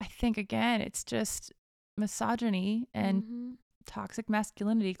think, again, it's just misogyny and toxic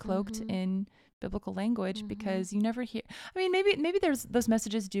masculinity cloaked in biblical language, because you never hear, I mean, maybe there's those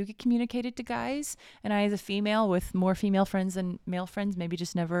messages do get communicated to guys, and I as a female with more female friends than male friends maybe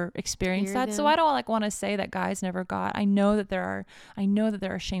just never experienced that. So I don't want to say that guys never got. I know that there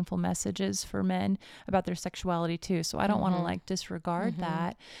are shameful messages for men about their sexuality too, so I don't want to disregard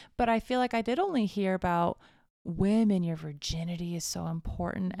that, but I feel like I did only hear about women, your virginity is so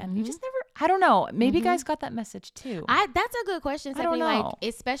important, and you just never, I don't know, maybe guys got that message too. That's a good question, Stephanie. I don't know. Like,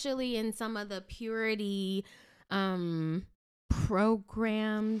 especially in some of the purity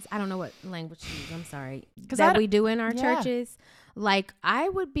programs, I don't know what language to use, I'm sorry, that we do in our churches. Like, I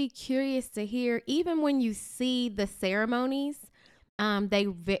would be curious to hear, even when you see the ceremonies, they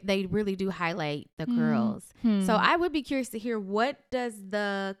really do highlight the girls. So I would be curious to hear, what does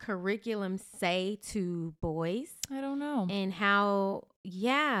the curriculum say to boys? I don't know. And how,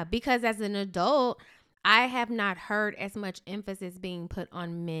 because as an adult, I have not heard as much emphasis being put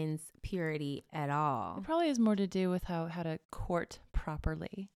on men's purity at all. It probably has more to do with how to court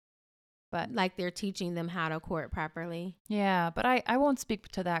properly. But like they're teaching them how to court properly. Yeah, but I won't speak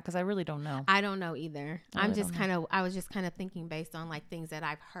to that because I really don't know. I don't know either. I was just kind of thinking based on like things that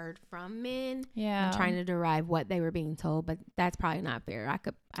I've heard from men. Yeah. And trying to derive what they were being told, but that's probably not fair.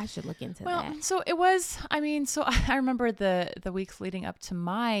 I should look into that. Well, so it was, I remember the weeks leading up to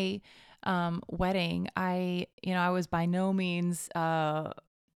my wedding. I was by no means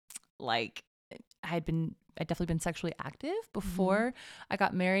I'd definitely been sexually active before I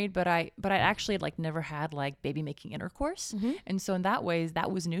got married, but I actually like never had like baby making intercourse. And so in that ways,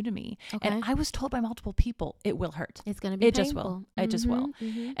 that was new to me. Okay. And I was told by multiple people, it will hurt. It's going to be painful. It just will.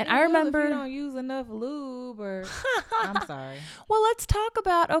 And I remember, if you don't use enough lube or I'm sorry. Well, let's talk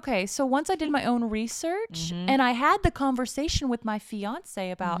about, okay. So once I did my own research and I had the conversation with my fiance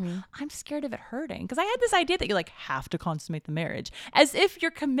about, I'm scared of it hurting. Cause I had this idea that you like have to consummate the marriage as if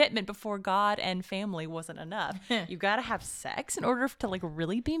your commitment before God and family wasn't enough. You got to have sex in order to like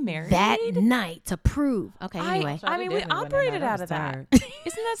really be married that night to prove. Okay, anyway. We operated out of that. Isn't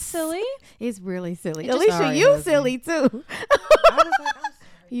that silly? It's really silly. Aleisha, you silly too.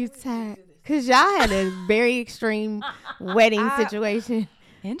 You tired because y'all had a very extreme wedding situation.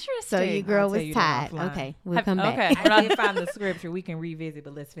 Interesting. So your girl was tired. Okay, we'll come back. Okay, I did find the scripture. We can revisit,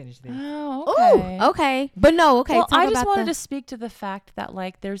 but let's finish this. Oh, okay. Ooh, okay. But no, okay. Well, I just wanted to speak to the fact that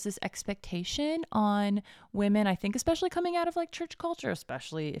like there's this expectation on women, I think, especially coming out of like church culture,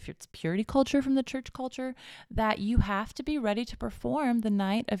 especially if it's purity culture from the church culture, that you have to be ready to perform the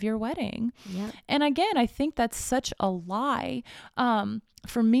night of your wedding. Yeah. And again, I think that's such a lie.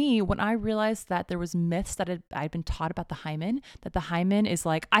 For me, when I realized that there was myths that I'd been taught about the hymen, that the hymen is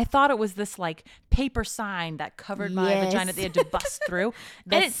like, I thought it was this like paper sign that covered my vagina that they had to bust through.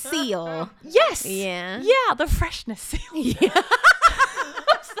 The seal. Yes. Yeah. Yeah. The freshness seal. Yeah.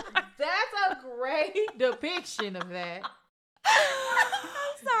 That's a great depiction of that.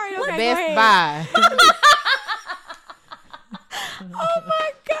 I'm sorry. Okay, Best Buy. Oh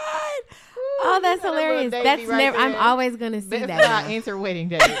my God. Oh, that's hilarious. That's right never. There. I'm always gonna see Best that. Buy enter wedding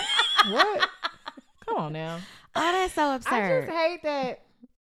day. What? Come on now. Oh, that's so absurd. I just hate that.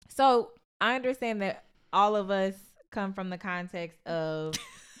 So I understand that all of us come from the context of.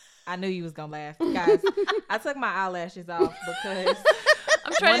 I knew you was gonna laugh, guys. I took my eyelashes off because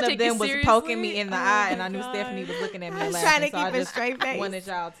I'm trying one to of them was seriously. Poking me in the eye, and I knew Stephanie was looking at me and laughing. Trying to keep a straight face. Wanted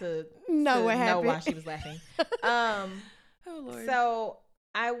y'all to know what happened. Know why she was laughing. Oh Lord. So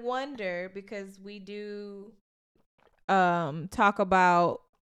I wonder, because we do talk about,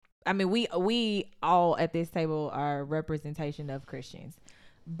 I mean, we all at this table are representation of Christians,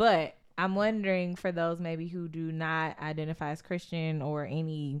 but I'm wondering for those maybe who do not identify as Christian or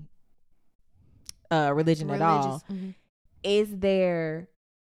any religion at all, is there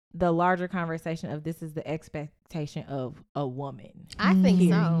the larger conversation of this is the expectation of a woman? I think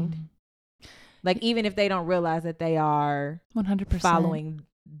so. Like, even if they don't realize that they are 100% following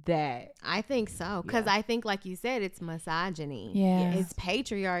that. I think so. Because I think, like you said, it's misogyny. Yeah. It's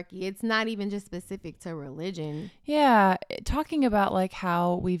patriarchy. It's not even just specific to religion. Yeah. Talking about like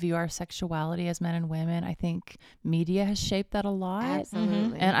how we view our sexuality as men and women, I think media has shaped that a lot.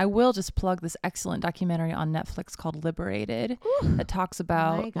 Absolutely. And I will just plug this excellent documentary on Netflix called Liberated that talks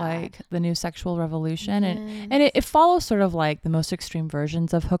about like the new sexual revolution. Yes. And it follows sort of like the most extreme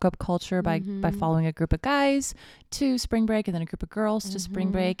versions of hookup culture by following a group of guys to spring break and then a group of girls to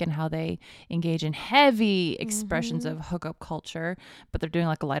spring break, and how they engage in heavy expressions of hookup culture, but they're doing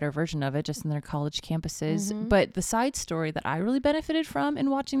like a lighter version of it just in their college campuses. But the side story that I really benefited from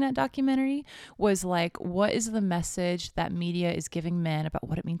in watching that documentary was like, what is the message that media is giving men about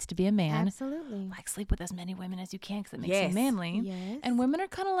what it means to be a man? Absolutely. Like, sleep with as many women as you can because it makes you manly. Yes. And women are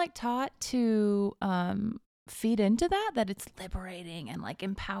kind of like taught to feed into that it's liberating and like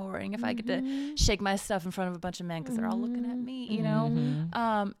empowering if I get to shake my stuff in front of a bunch of men because they're all looking at me, you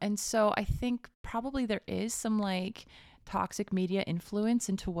know? And so I think probably there is some like toxic media influence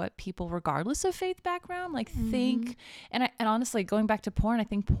into what people, regardless of faith background, like think. And honestly, going back to porn, I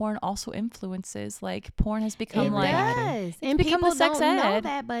think porn also influences. Like, porn has become does. And become people the sex don't know ed.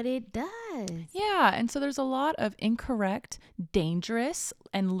 that, but it does. Yeah, and so there's a lot of incorrect, dangerous,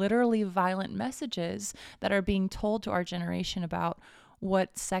 and literally violent messages that are being told to our generation about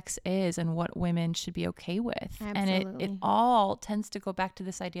what sex is and what women should be okay with. Absolutely. And it all tends to go back to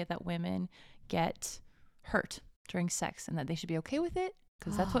this idea that women get hurt during sex and that they should be okay with it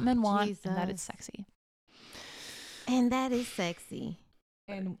because that's what men want and that it's sexy. And that is sexy.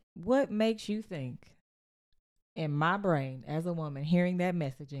 And what makes you think, in my brain as a woman, hearing that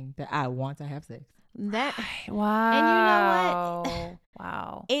messaging, that I want to have sex? That wow. And you know what?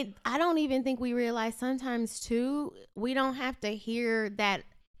 Wow. I don't even think we realize sometimes too, we don't have to hear that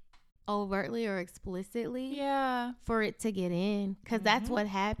overtly or explicitly for it to get in, because that's what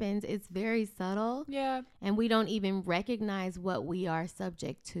happens. It's very subtle, and we don't even recognize what we are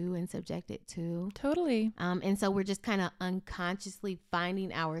subject to and subjected to. Totally. And so we're just kind of unconsciously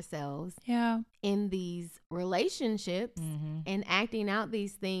finding ourselves in these relationships and acting out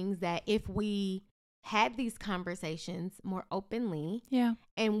these things that if we had these conversations more openly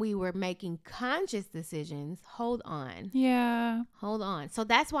and we were making conscious decisions, hold on. So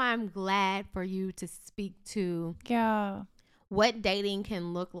that's why I'm glad for you to speak to what dating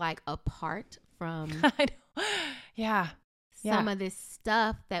can look like apart from some of this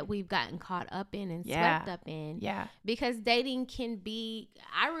stuff that we've gotten caught up in and swept up in. Because dating can be,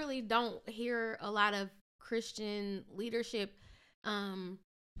 I really don't hear a lot of Christian leadership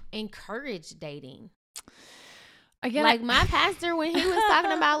encourage dating. Again, like my pastor, when he was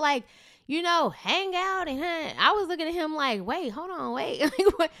talking about like, you know, hang out and I was looking at him like, wait, hold on, wait.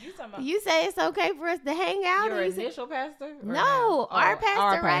 Like, what? You say it's okay for us to hang out? Your initial pastor? No, our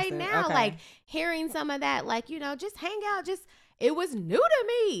pastor right now. Okay. Like hearing some of that, like, you know, just hang out, it was new to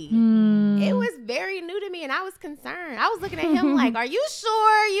me. It was very new to me, and I was concerned. I was looking at him like, are you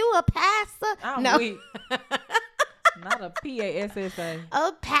sure you a pastor? No. Not a PASSA.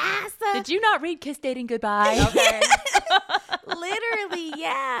 A pastor. Did you not read Kiss Dating Goodbye? Okay. Literally,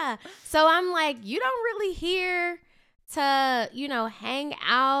 yeah. So I'm like, you don't really hear to, you know, hang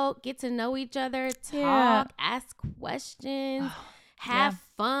out, get to know each other, talk, ask questions, have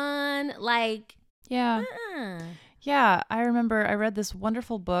fun. Like, Yeah, I remember I read this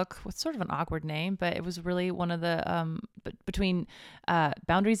wonderful book with sort of an awkward name, but it was really one of the, between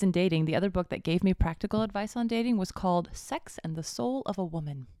Boundaries and Dating, the other book that gave me practical advice on dating was called Sex and the Soul of a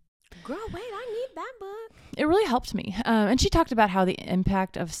Woman. Girl, wait, I need that book. It really helped me. And she talked about how the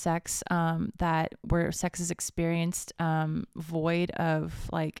impact of sex, that where sex is experienced void of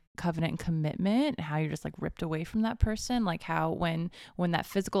like covenant and commitment, how you're just like ripped away from that person, like how when that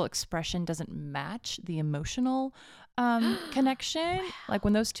physical expression doesn't match the emotional connection, like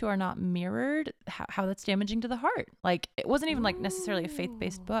when those two are not mirrored, how that's damaging to the heart. Like it wasn't even like necessarily a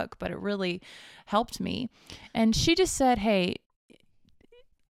faith-based book, but it really helped me. And she just said, hey,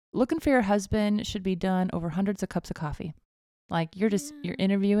 looking for your husband should be done over hundreds of cups of coffee. Like you're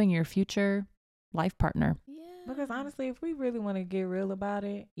interviewing your future life partner. Because honestly, if we really want to get real about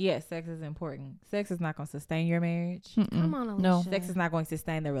it, yes, sex is important. Sex is not going to sustain your marriage. Come on, Aleisha. No. Sex is not going to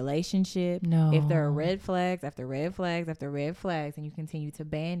sustain the relationship. No. If there are red flags after red flags after red flags and you continue to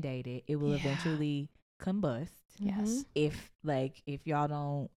band-aid it, it will eventually combust. Yes. If y'all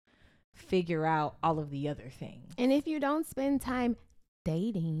don't figure out all of the other things. And if you don't spend time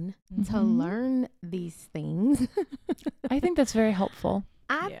dating to learn these things, I think that's very helpful.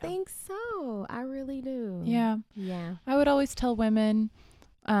 I think so. I really do. Yeah. I would always tell women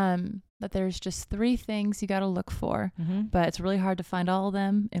that there's just 3 things you got to look for, but it's really hard to find all of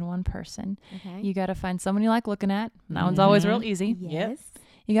them in one person. Okay. You got to find someone you like looking at. And that one's always real easy. Yes.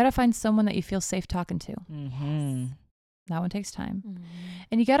 You got to find someone that you feel safe talking to. Yes. That one takes time.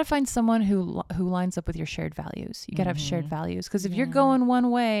 And you got to find someone who lines up with your shared values. You got to have shared values, because if you're going one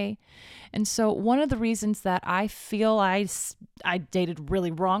way, and so one of the reasons that I feel I dated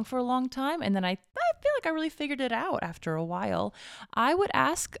really wrong for a long time, and then I feel like I really figured it out after a while, I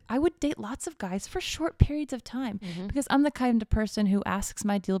would date lots of guys for short periods of time, because I'm the kind of person who asks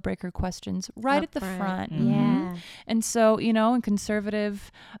my deal breaker questions right at the front. Yeah. And so, you know, in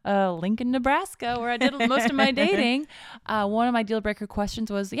conservative Lincoln, Nebraska, where I did most of my dating, one of my deal breaker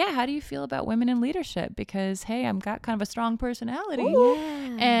questions was, how do you feel about women in leadership? Because, hey, I've got kind of a strong personality.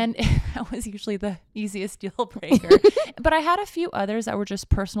 And that was usually the easiest deal breaker. But I had a few others that were just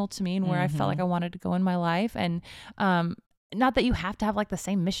personal to me and where I felt like I wanted to go in my life. And not that you have to have like the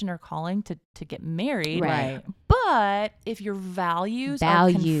same mission or calling to get married. Right. But if your values are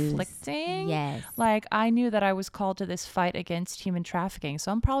conflicting, like I knew that I was called to this fight against human trafficking.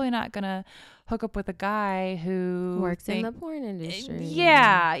 So I'm probably not going to hook up with a guy who works in the porn industry.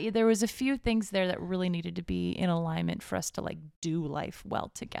 Yeah. There was a few things there that really needed to be in alignment for us to like do life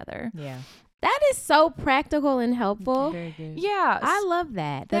well together. Yeah. That is so practical and helpful. Very good. Yeah. I love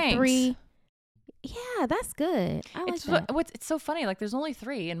that. Thanks. The 3 Yeah, that's good. I like that. It's so funny. Like there's only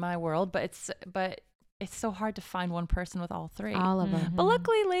 3 in my world, but it's so hard to find one person with all 3. All of them. But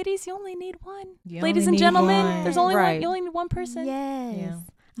luckily, ladies, you only need one. You Ladies only and need gentlemen, one. there's only Right. one. You only need one person. Yes. Yeah.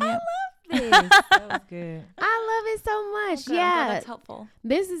 I Yeah. love this. That was good. I love it so much. Okay, I'm Yeah. glad that's helpful.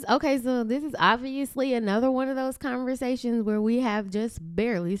 This is okay. So this is obviously another one of those conversations where we have just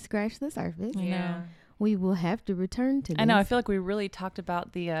barely scratched the surface. I know. Yeah. We will have to return to this. I know. I feel like we really talked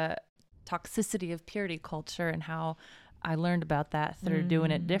about the toxicity of purity culture and how I learned about that through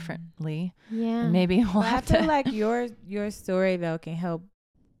doing it differently. Yeah. And maybe we'll But I have feel to. like your story though can help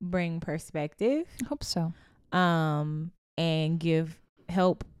bring perspective, I hope so. and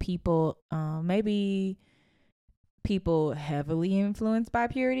help people, maybe people heavily influenced by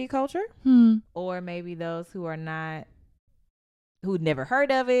purity culture, or maybe those who are not, who never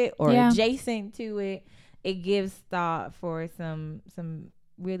heard of it or adjacent to it. It gives thought for some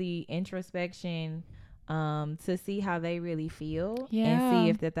really introspection, to see how they really feel and see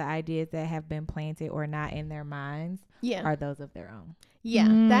if that the ideas that have been planted or not in their minds are those of their own. Yeah,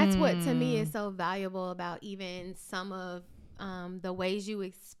 that's what to me is so valuable about even some of the ways you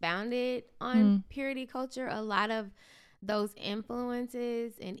expounded on purity culture. A lot of those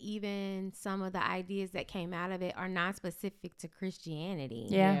influences and even some of the ideas that came out of it are not specific to Christianity.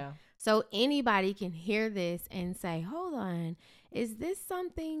 Yeah. So anybody can hear this and say, hold on, is this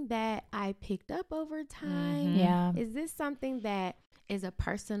something that I picked up over time? Yeah. Is this something that is a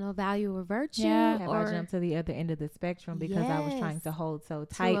personal value or virtue? Yeah. Have or I jumped to the other end of the spectrum because I was trying Yes. to hold so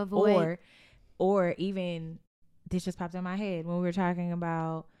tight, avoid- or even this just popped in my head when we were talking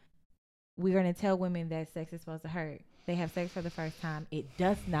about we're going to tell women that sex is supposed to hurt. They have sex for the first time. It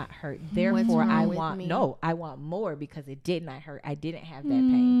does not hurt. Therefore, I want more because it did not hurt. I didn't have that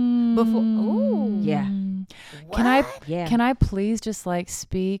pain before. Ooh. Yeah. Can I please just like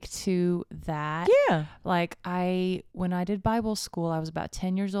speak to that? Yeah. Like when I did Bible school, I was about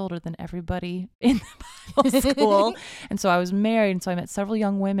 10 years older than everybody in the Bible school. And so I was married. And so I met several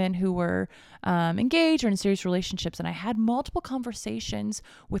young women who were engaged or in serious relationships. And I had multiple conversations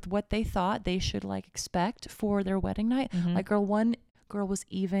with what they thought they should like expect for their wedding night. Like one girl was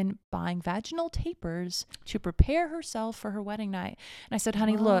even buying vaginal tapers to prepare herself for her wedding night. And I said,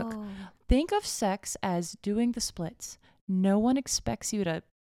 honey, look, think of sex as doing the splits. No one expects you to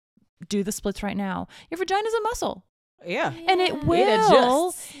do the splits right now. Your vagina is a muscle. Yeah. And it will. It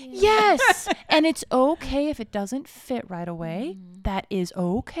adjusts. Yes. And it's okay if it doesn't fit right away. That is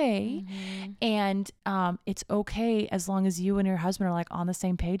okay. And it's okay as long as you and your husband are like on the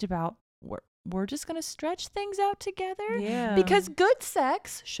same page about we're just going to stretch things out together. Yeah. Because good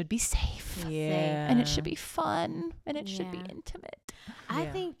sex should be safe. Yeah. And it should be fun. And it should be intimate. I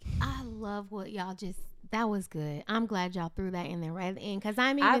think I love what y'all that was good. I'm glad y'all threw that in there right at the end because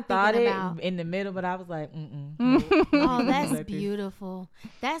I'm even I thought thinking it about in the middle, but I was like, oh, that's beautiful.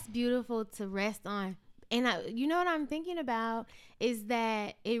 That's beautiful to rest on. And you know what I'm thinking about is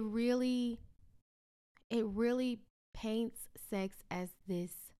that it really paints sex as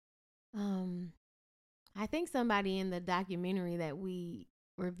this. I think somebody in the documentary that we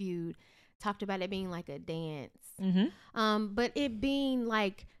reviewed talked about it being like a dance. But it being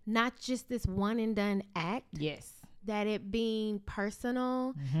like not just this one and done act. Yes. That it being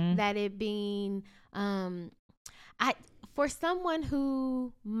personal, that it being for someone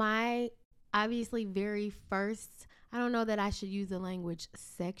who my obviously very first, I don't know that I should use the language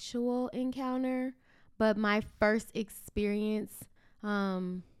sexual encounter, but my first experience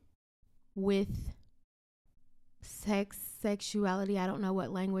with sexuality, I don't know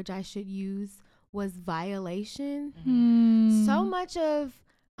what language I should use, was violation. So much of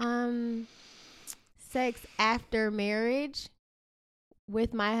sex after marriage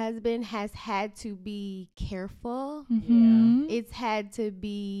with my husband has had to be careful. It's had to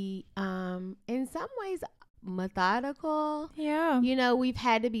be in some ways methodical. You know, we've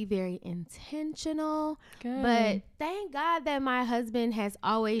had to be very intentional. But thank God that my husband has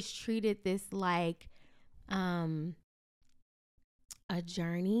always treated this like a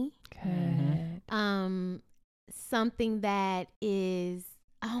journey. Something that is,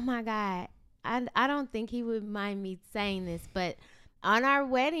 oh my God, I don't think he would mind me saying this, but on our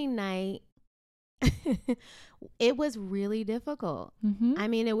wedding night, it was really difficult. I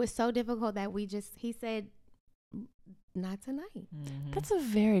mean, it was so difficult that he said, not tonight. That's a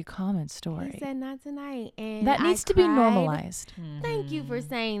very common story. He said, not tonight. And that needs to be normalized. Thank you for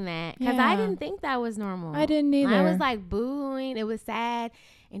saying that. Because I didn't think that was normal. I didn't either. I was like booing. It was sad.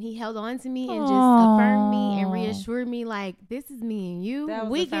 and he held on to me and just affirmed me and reassured me like, this is me and you.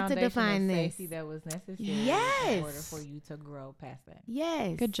 We get to define this. That was necessary. Yes. In order for you to grow past that.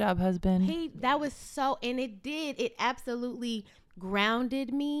 Yes. Good job, husband. That was so, and it absolutely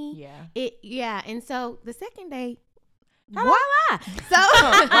grounded me. Yeah. And so the second day, voila. So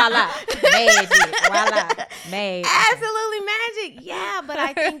voila. Magic. Voila. Magic. Absolutely magic. Yeah. But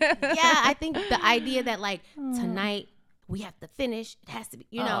I think the idea that like tonight we have to finish, it has to be,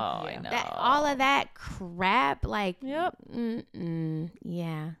 you know, that all of that crap, like, yeah.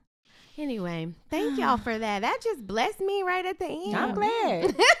 Anyway, thank y'all for that. That just blessed me right at the end. I'm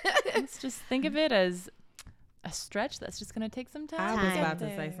glad. Let's just think of it as a stretch that's just going to take some time. I was about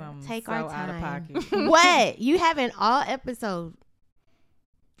to say something take so our time. out of pocket. What? You have an all episode.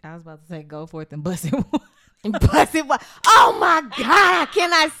 I was about to say go forth and bust it. Bust it. Oh my God, I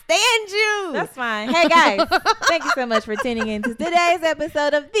cannot stand you. That's fine. Hey guys, thank you so much for tuning in to today's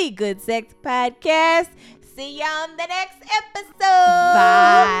episode of the Good Sex Podcast. See you on the next episode.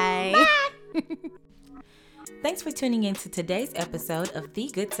 Bye. Thanks for tuning in to today's episode of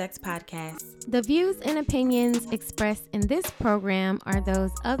the Good Sex Podcast. The views and opinions expressed in this program are those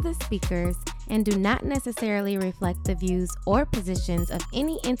of the speakers and do not necessarily reflect the views or positions of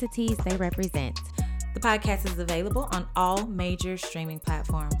any entities they represent. The podcast is available on all major streaming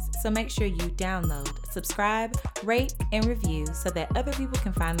platforms, so make sure you download, subscribe, rate, and review so that other people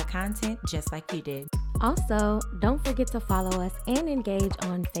can find the content just like you did. Also, don't forget to follow us and engage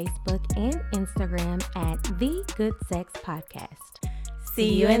on Facebook and Instagram at The Good Sex Podcast.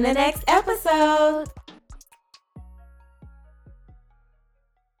 See you in the next episode.